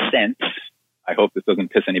 in a sense, I hope this doesn't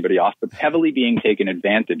piss anybody off, but heavily being taken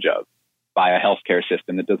advantage of by a healthcare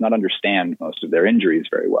system that does not understand most of their injuries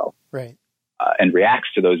very well. Right. And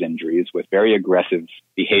reacts to those injuries with very aggressive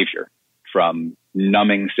behavior, from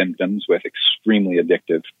numbing symptoms with extremely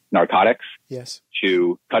addictive narcotics, yes,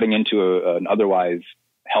 to cutting into an otherwise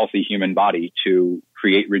healthy human body to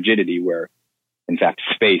create rigidity where, in fact,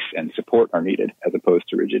 space and support are needed as opposed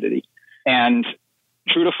to rigidity. And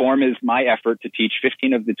True to Form is my effort to teach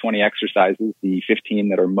 15 of the 20 exercises, the 15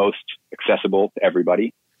 that are most accessible to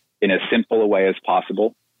everybody, in as simple a way as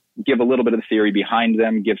possible. Give a little bit of the theory behind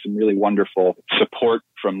them, give some really wonderful support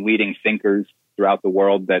from leading thinkers throughout the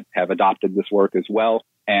world that have adopted this work as well.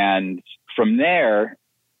 And from there,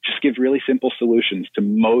 just give really simple solutions to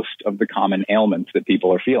most of the common ailments that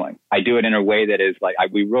people are feeling. I do it in a way that is like,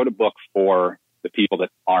 we wrote a book for the people that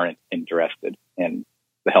aren't interested in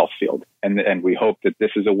the health field. And we hope that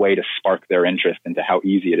this is a way to spark their interest into how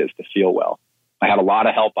easy it is to feel well. I had a lot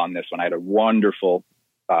of help on this one. I had a wonderful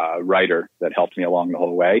writer that helped me along the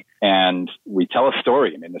whole way. And we tell a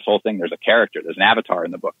story. I mean, this whole thing, there's a character, there's an avatar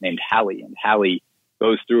in the book named Hallie, and Hallie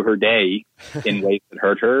goes through her day in ways that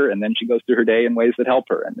hurt her, and then she goes through her day in ways that help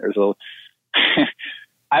her. And there's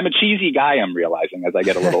I'm a cheesy guy, I'm realizing, as I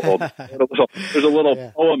get a little older. There's a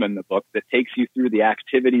little poem in the book that takes you through the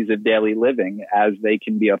activities of daily living as they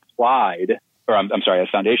can be applied, or as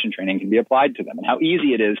foundation training can be applied to them, and how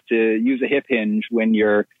easy it is to use a hip hinge when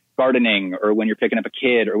you're gardening or when you're picking up a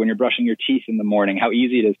kid or when you're brushing your teeth in the morning, how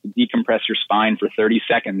easy it is to decompress your spine for 30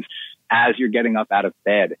 seconds as you're getting up out of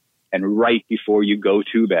bed and right before you go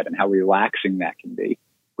to bed, and how relaxing that can be.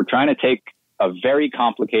 We're trying to take a very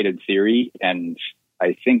complicated theory, and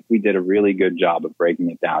I think we did a really good job of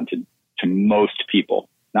breaking it down to most people.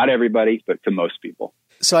 Not everybody, but to most people.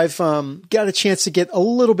 So I've got a chance to get a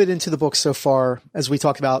little bit into the book so far, as we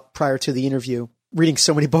talked about prior to the interview. Reading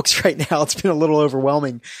so many books right now, it's been a little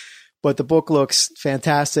overwhelming, but the book looks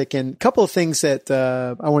fantastic. And a couple of things that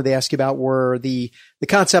I wanted to ask you about were the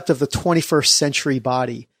concept of the 21st century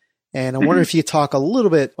body. And I wonder if you talk a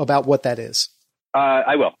little bit about what that is.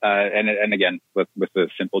 I will. And again, with the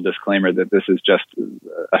simple disclaimer that this is just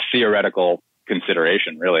a theoretical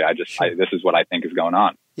consideration, really. This is what I think is going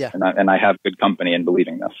on. Yeah. And I have good company in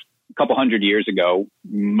believing this. A couple hundred years ago,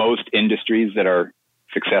 most industries that are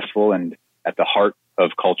successful and at the heart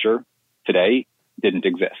of culture today didn't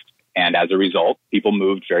exist. And as a result, people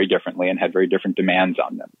moved very differently and had very different demands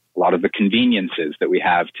on them. A lot of the conveniences that we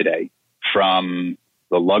have today, from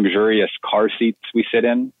the luxurious car seats we sit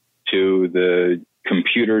in to the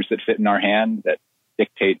computers that fit in our hand that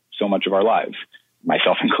dictate so much of our lives,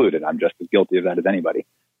 myself included. I'm just as guilty of that as anybody.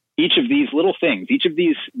 Each of these little things, each of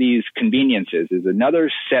these conveniences is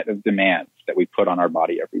another set of demands that we put on our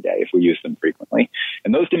body every day if we use them frequently.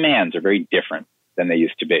 And those demands are very different than they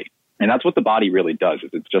used to be. And that's what the body really does, is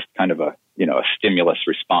it's just kind of a stimulus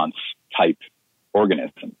response type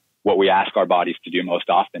organism. What we ask our bodies to do most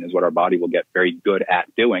often is what our body will get very good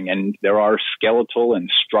at doing. And there are skeletal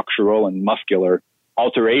and structural and muscular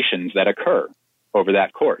alterations that occur over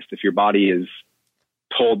that course. If your body is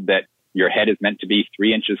told that your head is meant to be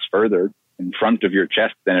 3 inches further in front of your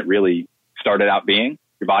chest than it really started out being,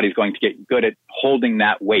 your body's going to get good at holding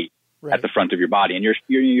that weight at the front of your body. And your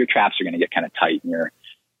traps are going to get kind of tight, and your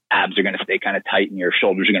abs are going to stay kind of tight, and your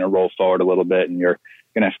shoulders are going to roll forward a little bit, and you're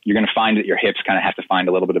going to find that your hips kind of have to find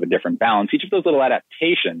a little bit of a different balance. Each of those little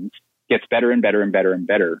adaptations gets better and better and better and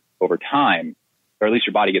better over time, or at least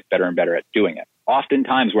your body gets better and better at doing it.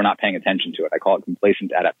 Oftentimes, we're not paying attention to it. I call it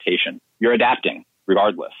complacent adaptation. You're adapting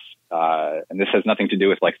regardless. And this has nothing to do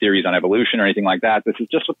with like theories on evolution or anything like that. This is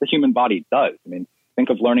just what the human body does. I mean, think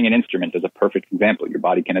of learning an instrument as a perfect example. Your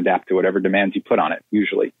body can adapt to whatever demands you put on it,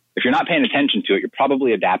 usually. If you're not paying attention to it, you're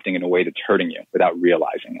probably adapting in a way that's hurting you without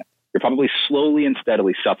realizing it. You're probably slowly and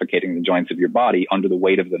steadily suffocating the joints of your body under the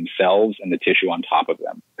weight of themselves and the tissue on top of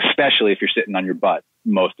them, especially if you're sitting on your butt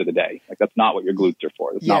most of the day. Like, that's not what your glutes are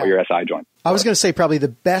for. That's not what your SI joints are for. I was going to say probably the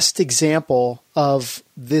best example of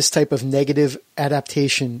this type of negative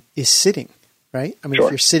adaptation is sitting, right? I mean, if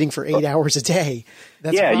you're sitting for 8 hours a day,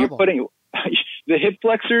 that's a problem. You're putting the hip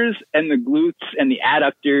flexors and the glutes and the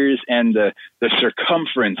adductors and the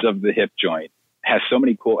circumference of the hip joint has so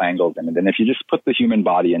many cool angles in it. And if you just put the human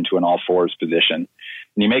body into an all fours position and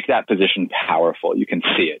you make that position powerful, you can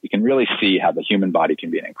see it. You can really see how the human body can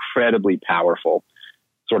be an incredibly powerful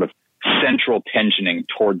sort of central tensioning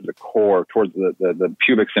towards the core, towards the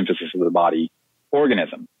pubic symphysis of the body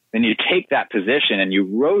organism. Then you take that position and you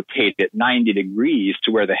rotate it 90 degrees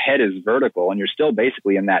to where the head is vertical, and you're still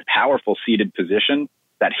basically in that powerful seated position,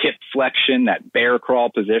 that hip flexion, that bear crawl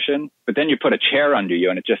position. But then you put a chair under you,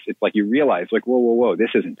 and it's like you realize, like, whoa, this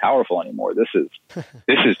isn't powerful anymore. This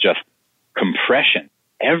is just compression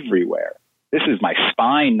everywhere. This is my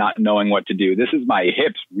spine not knowing what to do. This is my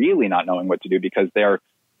hips really not knowing what to do because they're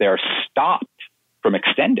stopped from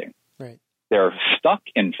extending. Right. They're stuck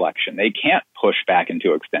in flexion. They can't push back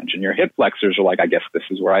into extension. Your hip flexors are like, I guess this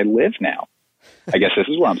is where I live now. I guess this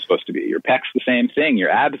is where I'm supposed to be. Your pec's the same thing.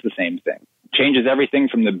 Your abs the same thing. It changes everything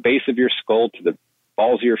from the base of your skull to the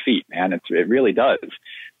balls of your feet, man. It really does.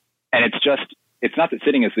 And it's not that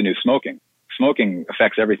sitting is the new smoking. Smoking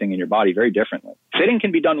affects everything in your body very differently. Sitting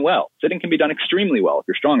can be done well. Sitting can be done extremely well if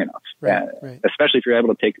you're strong enough, right. Especially if you're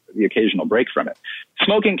able to take the occasional break from it.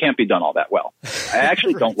 Smoking can't be done all that well. I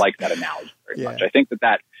actually don't like that analogy very much. I think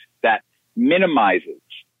that minimizes,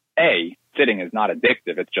 sitting is not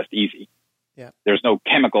addictive. It's just easy. Yeah. There's no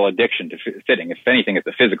chemical addiction to sitting. If anything, it's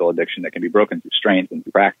a physical addiction that can be broken through strength and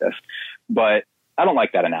through practice. But I don't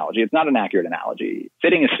like that analogy. It's not an accurate analogy.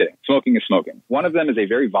 Sitting is sitting. Smoking is smoking. One of them is a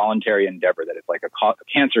very voluntary endeavor that is like a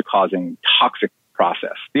cancer-causing toxic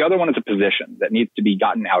process. The other one is a position that needs to be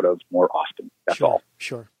gotten out of more often. That's all.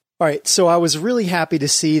 Sure. All right. So I was really happy to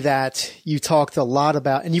see that you talked a lot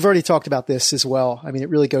about, and you've already talked about this as well. I mean, it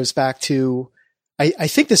really goes back to, I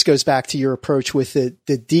think this goes back to your approach with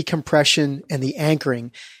the decompression and the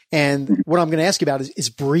anchoring. And what I'm going to ask you about is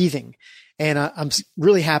breathing. And I'm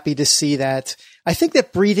really happy to see that. I think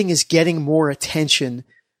that breathing is getting more attention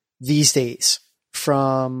these days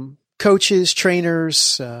from coaches,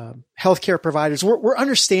 trainers, healthcare providers, we're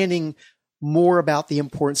understanding more about the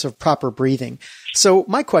importance of proper breathing. So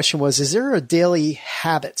my question was, is there a daily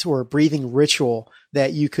habit or a breathing ritual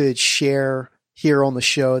that you could share here on the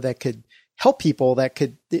show that could help people, that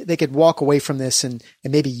they could walk away from this and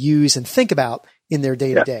maybe use and think about in their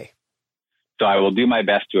day to day? So I will do my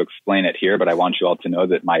best to explain it here, but I want you all to know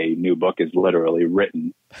that my new book is literally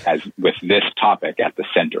written as with this topic at the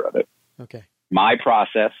center of it. Okay. My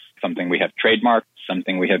process, something we have trademarked,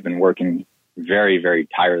 something we have been working very, very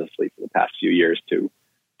tirelessly for the past few years to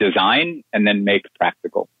design and then make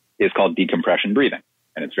practical, is called decompression breathing.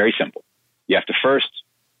 And it's very simple. You have to first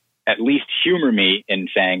at least humor me in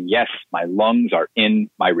saying, yes, my lungs are in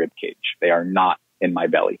my rib cage. They are not in my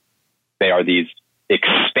belly. They are these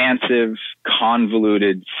expansive,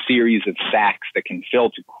 convoluted series of sacs that can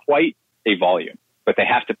fill to quite a volume, but they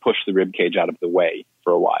have to push the rib cage out of the way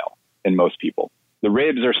for a while in most people. The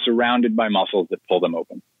ribs are surrounded by muscles that pull them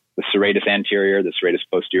open. The serratus anterior, the serratus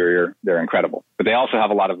posterior, they're incredible. But they also have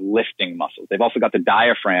a lot of lifting muscles. They've also got the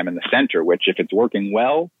diaphragm in the center, which, if it's working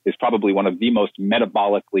well, is probably one of the most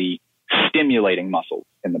metabolically stimulating muscles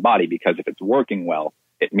in the body, because if it's working well,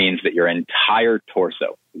 it means that your entire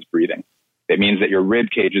torso is breathing. It means that your rib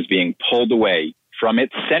cage is being pulled away from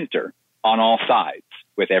its center on all sides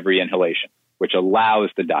with every inhalation, which allows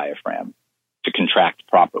the diaphragm to contract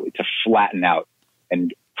properly, to flatten out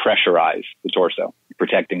and pressurize the torso,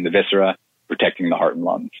 protecting the viscera, protecting the heart and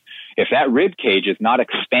lungs. If that rib cage is not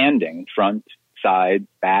expanding front, side,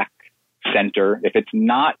 back, center, if it's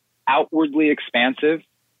not outwardly expansive,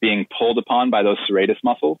 being pulled upon by those serratus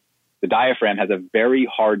muscles, the diaphragm has a very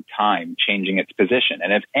hard time changing its position.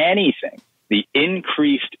 And if anything, the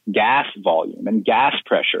increased gas volume and gas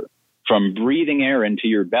pressure from breathing air into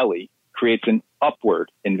your belly creates an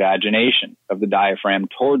upward invagination of the diaphragm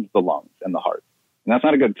towards the lungs and the heart. And that's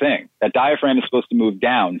not a good thing. That diaphragm is supposed to move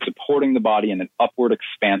down, supporting the body in an upward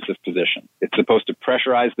expansive position. It's supposed to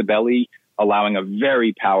pressurize the belly, allowing a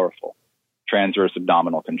very powerful transverse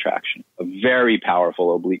abdominal contraction, a very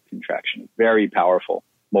powerful oblique contraction, a very powerful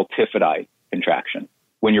multifidi contraction.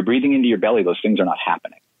 When you're breathing into your belly, those things are not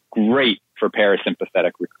happening. Great for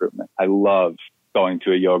parasympathetic recruitment. I love going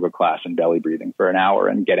to a yoga class and belly breathing for an hour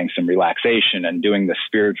and getting some relaxation and doing the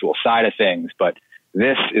spiritual side of things. But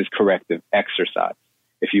this is corrective exercise.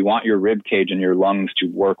 If you want your rib cage and your lungs to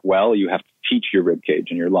work well, you have to teach your rib cage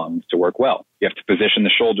and your lungs to work well. You have to position the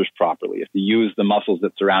shoulders properly. You have to use the muscles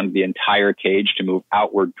that surround the entire cage to move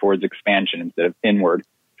outward towards expansion instead of inward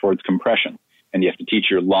towards compression. And you have to teach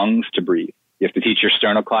your lungs to breathe. You have to teach your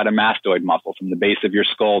sternocleidomastoid muscle from the base of your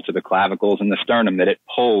skull to the clavicles and the sternum that it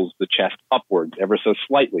pulls the chest upwards ever so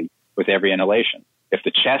slightly with every inhalation. If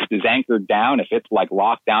the chest is anchored down, if it's like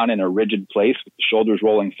locked down in a rigid place with the shoulders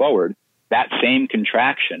rolling forward, that same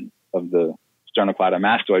contraction of the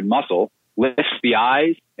sternocleidomastoid muscle lifts the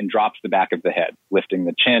eyes and drops the back of the head, lifting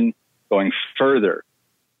the chin, going further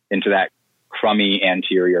into that crummy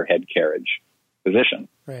anterior head carriage position.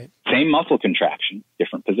 Right. Same muscle contraction,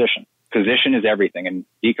 different position. Position is everything, and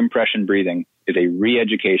decompression breathing is a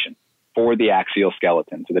re-education for the axial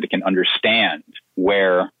skeleton so that it can understand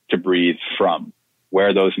where to breathe from,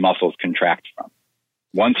 where those muscles contract from.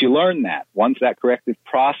 Once you learn that, once that corrective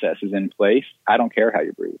process is in place, I don't care how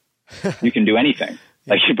you breathe. You can do anything,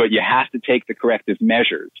 but you have to take the corrective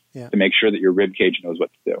measures to make sure that your rib cage knows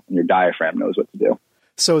what to do and your diaphragm knows what to do.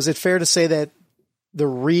 So is it fair to say that the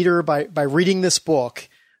reader, by reading this book,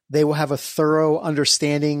 they will have a thorough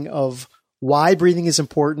understanding of why breathing is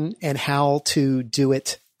important and how to do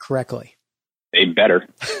it correctly? They better.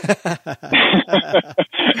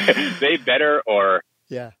 They better, or,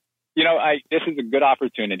 this is a good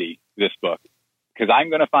opportunity, this book, because I'm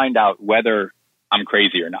going to find out whether I'm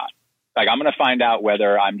crazy or not. Like, I'm going to find out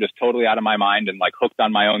whether I'm just totally out of my mind and like hooked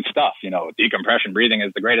on my own stuff. Decompression breathing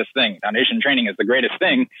is the greatest thing. Foundation training is the greatest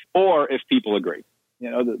thing. Or if people agree.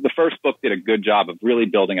 The first book did a good job of really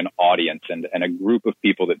building an audience and a group of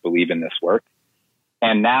people that believe in this work.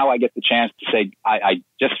 And now I get the chance to say, I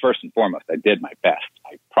just first and foremost, I did my best.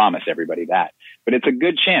 I promise everybody that. But it's a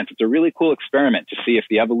good chance. It's a really cool experiment to see if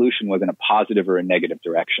the evolution was in a positive or a negative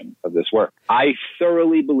direction of this work. I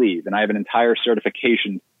thoroughly believe, and I have an entire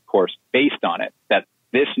certification course based on it, that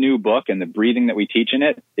this new book and the breathing that we teach in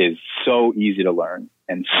it is so easy to learn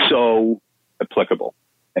and so applicable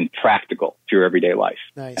and practical to your everyday life.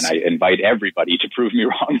 Nice. And I invite everybody to prove me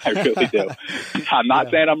wrong. I really do. I'm not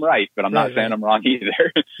saying I'm right, but I'm not saying I'm wrong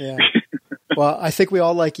either. Well, I think we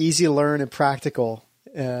all like easy to learn and practical.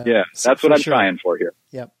 That's what I'm trying for here.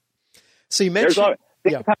 Yep. So you mentioned,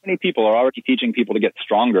 Think of how many people are already teaching people to get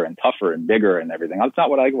stronger and tougher and bigger and everything. That's not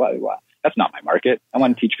that's not my market. I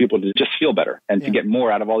want to teach people to just feel better and to get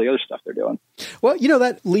more out of all the other stuff they're doing. Well,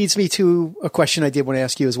 that leads me to a question I did want to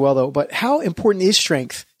ask you as well, though. But how important is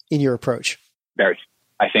strength in your approach? Very.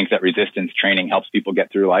 I think that resistance training helps people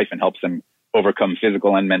get through life and helps them overcome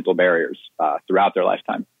physical and mental barriers throughout their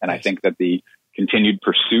lifetime. And nice. I think that the continued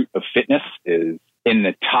pursuit of fitness is in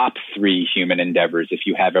the top 3 human endeavors if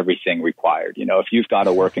you have everything required. If you've got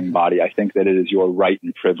a working body, I think that it is your right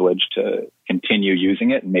and privilege to continue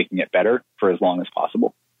using it and making it better for as long as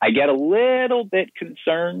possible. I get a little bit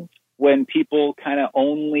concerned when people kind of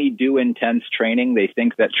only do intense training. They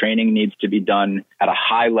think that training needs to be done at a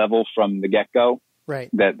high level from the get-go, right?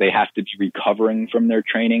 That they have to be recovering from their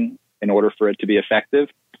training in order for it to be effective.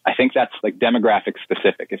 I think that's like demographic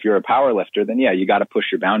specific. If you're a power lifter, then you got to push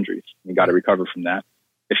your boundaries. You got to recover from that.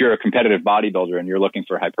 If you're a competitive bodybuilder and you're looking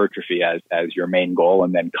for hypertrophy as your main goal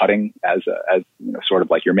and then cutting as sort of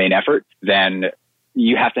like your main effort, then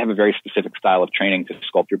you have to have a very specific style of training to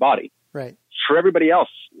sculpt your body. Right. For everybody else,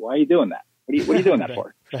 why are you doing that? What are you doing that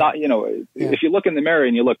for? Stop, if you look in the mirror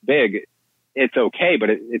and you look big, it's okay, but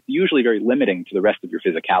it's usually very limiting to the rest of your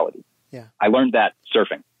physicality. Yeah. I learned that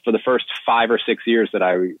surfing. For the first 5 or 6 years that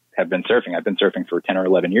I have been surfing, I've been surfing for 10 or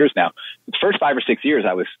 11 years now. The first 5 or 6 years,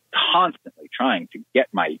 I was constantly trying to get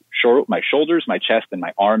my shoulders, my chest, and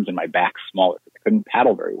my arms and my back smaller. I couldn't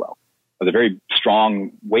paddle very well. I was a very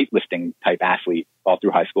strong weightlifting type athlete all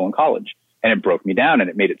through high school and college. And it broke me down and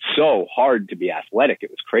it made it so hard to be athletic. It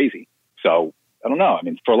was crazy. So I don't know. I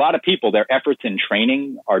mean, for a lot of people, their efforts in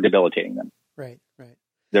training are debilitating them. Right.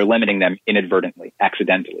 They're limiting them inadvertently,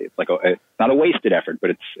 accidentally. It's like it's not a wasted effort,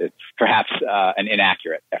 but it's perhaps an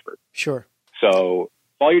inaccurate effort. Sure. So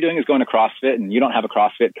if all you're doing is going to CrossFit and you don't have a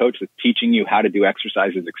CrossFit coach that's teaching you how to do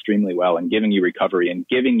exercises extremely well and giving you recovery and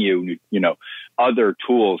giving you, other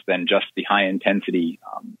tools than just the high intensity,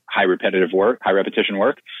 high repetition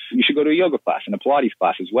work, you should go to a yoga class and a Pilates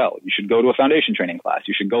class as well. You should go to a foundation training class.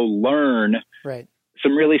 You should go learn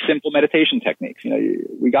some really simple meditation techniques.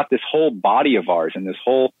 We got this whole body of ours and this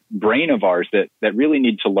whole brain of ours that really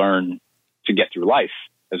need to learn to get through life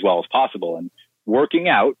as well as possible. And working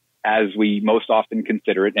out, as we most often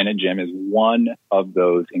consider it in a gym, is one of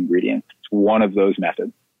those ingredients. It's one of those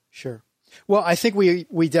methods. Sure. Well, I think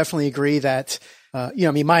we definitely agree that,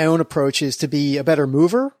 my own approach is to be a better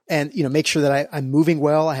mover and, make sure that I'm moving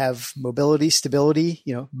well. I have mobility, stability,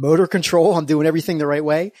 motor control. I'm doing everything the right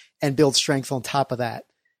way and build strength on top of that.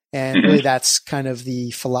 And really that's kind of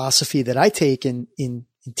the philosophy that I take in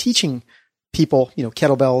teaching people,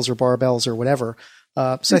 kettlebells or barbells or whatever.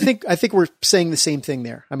 So I think we're saying the same thing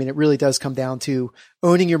there. I mean, it really does come down to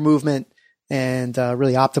owning your movement and,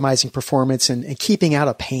 really optimizing performance and keeping out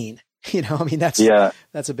of pain. That's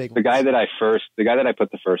a big one. The guy that I put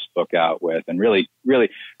the first book out with, and really,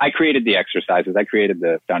 I created the exercises. I created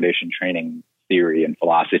the foundation training theory and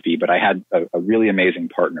philosophy, but I had a really amazing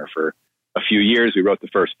partner for a few years. We wrote the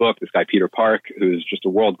first book, this guy, Peter Park, who's just a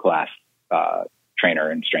world-class, trainer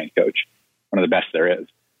and strength coach, one of the best there is.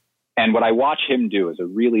 And what I watch him do is a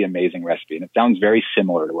really amazing recipe. And it sounds very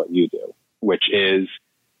similar to what you do, which is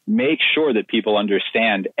make sure that people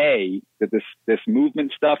understand, that this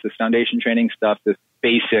movement stuff, this foundation training stuff, this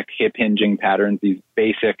basic hip hinging patterns, these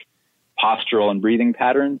basic postural and breathing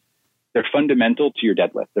patterns, they're fundamental to your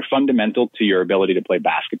deadlift. They're fundamental to your ability to play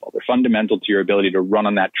basketball. They're fundamental to your ability to run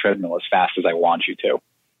on that treadmill as fast as I want you to.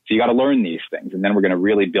 So you got to learn these things. And then we're going to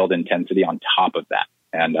really build intensity on top of that.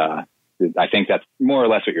 And, I think that's more or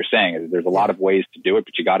less what you're saying is there's a lot of ways to do it,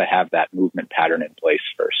 but you got to have that movement pattern in place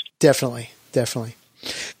first. Definitely.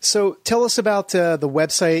 So tell us about the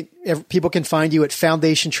website. People can find you at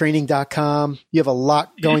foundationtraining.com. You have a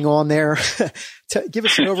lot going on there. Give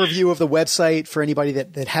us an overview of the website for anybody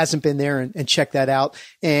that hasn't been there and check that out.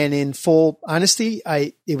 And in full honesty,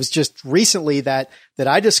 it was just recently that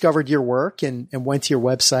I discovered your work and went to your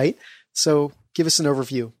website. So give us an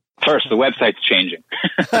overview. First, the website's changing.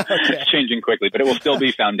 It's changing quickly, but it will still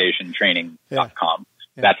be foundationtraining.com.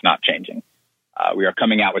 Yeah. That's not changing. We are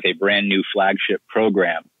coming out with a brand new flagship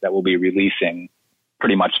program that will be releasing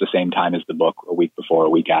pretty much the same time as the book, a week before, a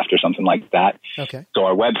week after, something like that. Okay. So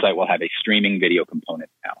our website will have a streaming video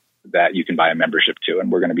component now that you can buy a membership to.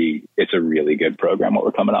 And it's a really good program, what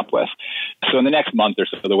we're coming up with. So in the next month or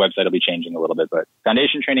so, the website will be changing a little bit, but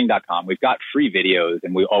foundationtraining.com, we've got free videos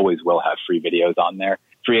and we always will have free videos on there.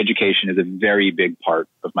 Free education is a very big part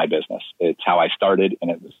of my business. It's how I started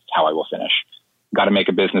and it's how I will finish. Got to make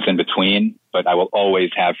a business in between, but I will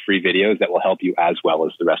always have free videos that will help you as well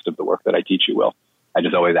as the rest of the work that I teach you will. I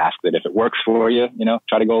just always ask that if it works for you,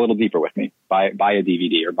 try to go a little deeper with me. Buy a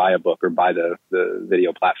DVD or buy a book or buy the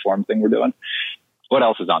video platform thing we're doing. What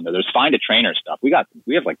else is on there? There's find a trainer stuff. We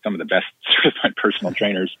have like some of the best certified personal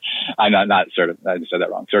trainers. I'm not certified. I just said that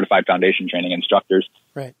wrong. Certified foundation training instructors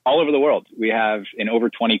all over the world. We have in over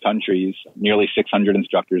 20 countries, nearly 600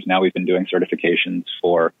 instructors. Now we've been doing certifications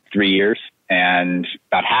for 3 years, and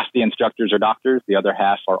about half the instructors are doctors. The other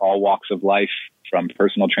half are all walks of life, from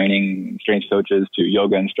personal training, strength coaches to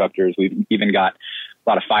yoga instructors. We've even got a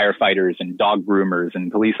lot of firefighters and dog groomers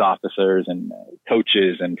and police officers and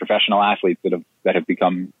coaches and professional athletes that have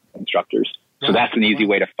become instructors. So that's an easy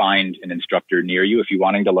way to find an instructor near you if you're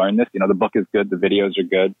wanting to learn this. The book is good, the videos are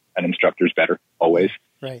good, an instructor's better always.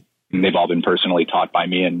 Right. And they've all been personally taught by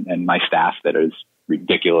me and my staff that is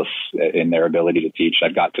ridiculous in their ability to teach.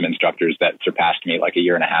 I've got some instructors that surpassed me like a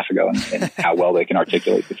year and a half ago in how well they can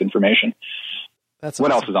articulate this information. That's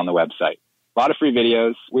what awesome. else is on the website? A lot of free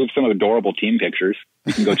videos. We have some adorable team pictures.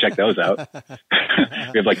 You can go check those out.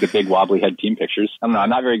 We have like the big wobbly head team pictures. I don't know. I'm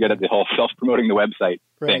not very good at the whole self-promoting the website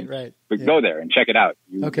thing. Right. But go there and check it out.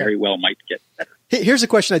 You very well might get better. Here's a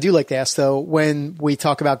question I do like to ask, though, when we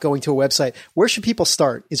talk about going to a website. Where should people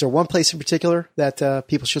start? Is there one place in particular that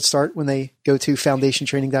people should start when they go to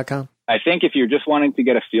foundationtraining.com? I think if you're just wanting to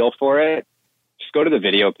get a feel for it, just go to the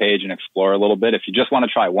video page and explore a little bit. If you just want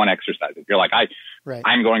to try one exercise, if you're like,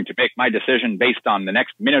 I'm going to make my decision based on the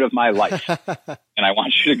next minute of my life, and I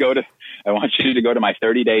want you to go to my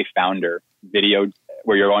 30-day founder video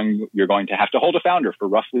where you're going to have to hold a founder for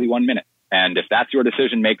roughly 1 minute. And if that's your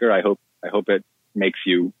decision maker, I hope it makes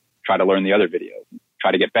you try to learn the other videos,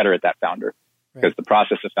 try to get better at that founder. Because the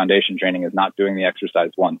process of foundation training is not doing the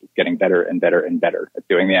exercise once. It's getting better and better and better at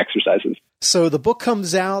doing the exercises. So the book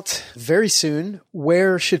comes out very soon.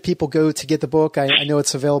 Where should people go to get the book? I know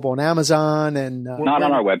it's available on Amazon and not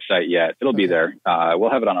on our website yet. It'll be there. We'll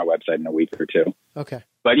have it on our website in a week or two. Okay.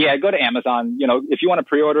 But yeah, go to Amazon. If you want to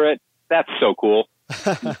pre-order it, that's so cool.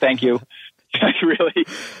 Thank you. Really.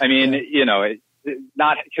 I mean,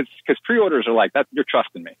 not because pre-orders are like that. You're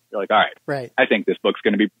trusting me. You're like, all right. I think this book's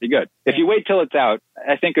going to be pretty good. If you wait till it's out,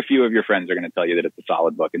 I think a few of your friends are going to tell you that it's a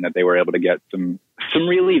solid book and that they were able to get some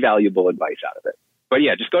really valuable advice out of it. But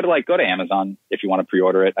yeah, just go to Amazon if you want to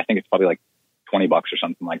pre-order it. I think it's probably like $20 or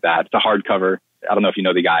something like that. It's a hardcover. I don't know if you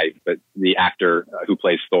know the guy, but the actor who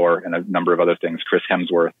plays Thor and a number of other things, Chris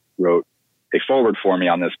Hemsworth, wrote a foreword for me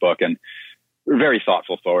on this book, and very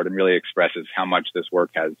thoughtful forward and really expresses how much this work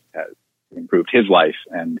has improved his life.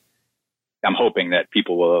 And I'm hoping that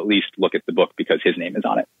people will at least look at the book because his name is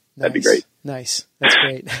on it. That'd be great. Nice. That's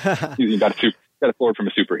great. You got a forward from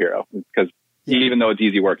a superhero because even though it's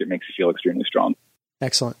easy work, it makes you feel extremely strong.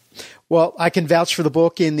 Excellent. Well, I can vouch for the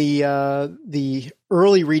book. In the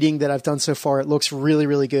early reading that I've done so far, it looks really,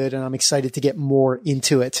 really good, and I'm excited to get more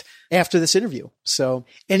into it after this interview. So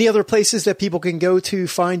any other places that people can go to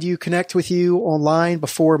find you, connect with you online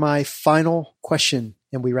before my final question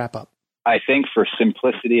and we wrap up? I think for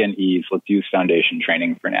simplicity and ease, let's use foundation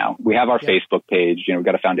training for now. We have our Facebook page, we've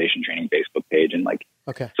got a foundation training Facebook page and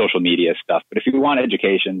social media stuff. But if you want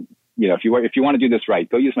education, if you want to do this right,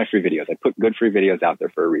 go use my free videos. I put good free videos out there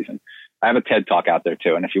for a reason. I have a TED Talk out there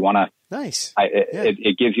too. And if you want to,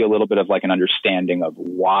 it gives you a little bit of like an understanding of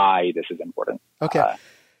why this is important. Okay.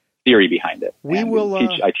 Theory behind it.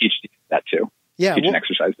 I teach that too. Yeah, teach an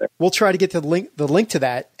exercise there. We'll try to get the link to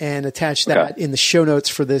that and attach that in the show notes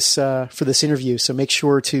for this interview. So make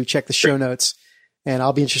sure to check the show notes, and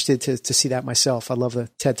I'll be interested to see that myself. I love the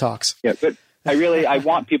TED Talks. Yeah, but I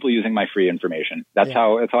want people using my free information. That's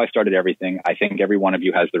how I started everything. I think every one of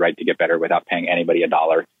you has the right to get better without paying anybody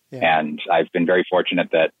 $1. Yeah. And I've been very fortunate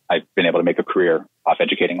that I've been able to make a career off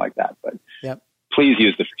educating like that. But please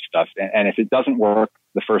use the free stuff. And if it doesn't work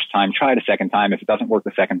the first time, try it a second time. If it doesn't work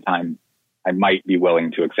the second time, I might be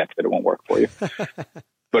willing to accept that it won't work for you,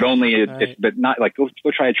 but only but not like, go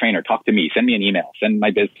try a trainer, talk to me, send me an email, send my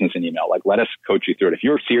business an email. Like, let us coach you through it. If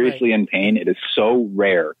you're seriously in pain, it is so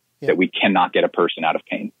rare that we cannot get a person out of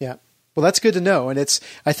pain. Yeah. Well, that's good to know. And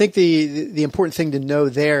I think the important thing to know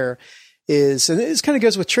there is, and this kind of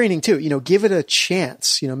goes with training too, give it a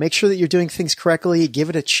chance, make sure that you're doing things correctly, give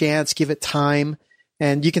it a chance, give it time.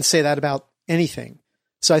 And you can say that about anything.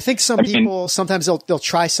 So I think people, sometimes they'll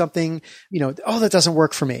try something, that doesn't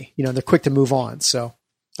work for me. They're quick to move on. So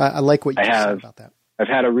I like what you said about that. I've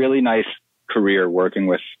had a really nice career working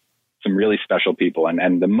with some really special people.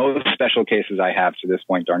 And the most special cases I have to this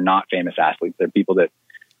point are not famous athletes. They're people that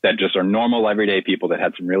just are normal, everyday people that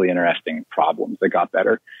had some really interesting problems that got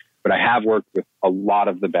better. But I have worked with a lot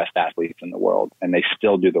of the best athletes in the world, and they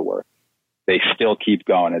still do the work. They still keep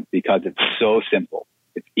going. It's because it's so simple.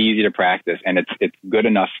 It's easy to practice, and it's good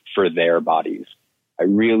enough for their bodies. I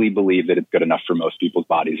really believe that it's good enough for most people's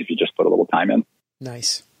bodies if you just put a little time in.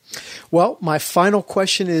 Nice. Well, my final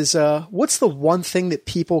question is, what's the one thing that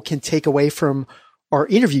people can take away from our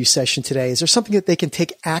interview session today? Is there something that they can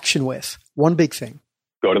take action with? One big thing.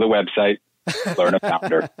 Go to the website, learn a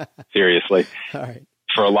founder. Seriously. All right.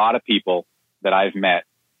 For a lot of people that I've met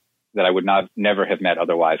that I would never have met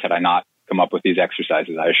otherwise had I not come up with these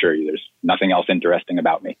exercises, I assure you, there's nothing else interesting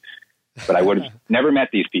about me. But I would have never met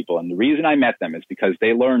these people. And the reason I met them is because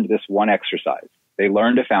they learned this one exercise. They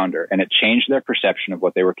learned a founder, and it changed their perception of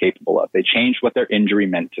what they were capable of. They changed what their injury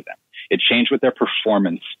meant to them. It changed what their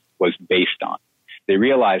performance was based on. They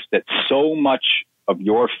realized that so much of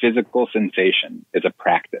your physical sensation is a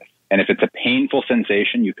practice. And if it's a painful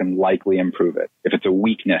sensation, you can likely improve it. If it's a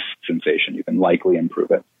weakness sensation, you can likely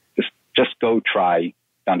improve it. Just go try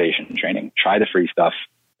foundation training. Try the free stuff.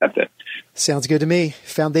 That's it. Sounds good to me.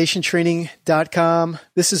 Foundationtraining.com.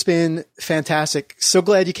 This has been fantastic. So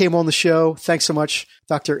glad you came on the show. Thanks so much,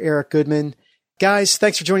 Dr. Eric Goodman. Guys,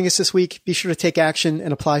 thanks for joining us this week. Be sure to take action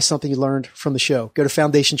and apply something you learned from the show. Go to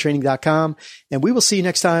foundationtraining.com, and we will see you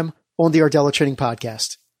next time on the Ardella Training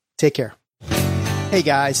Podcast. Take care. Hey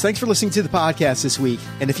guys, thanks for listening to the podcast this week.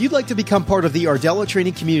 And if you'd like to become part of the Ardella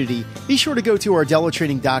Training community, be sure to go to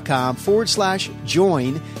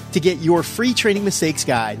ardellatraining.com/join to get your free training mistakes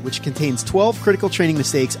guide, which contains 12 critical training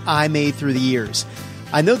mistakes I made through the years.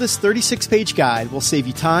 I know this 36-page guide will save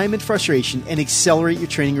you time and frustration and accelerate your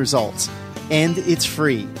training results. And it's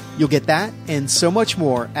free. You'll get that and so much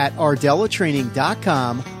more at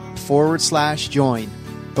ardellatraining.com/join.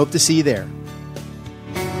 Hope to see you there.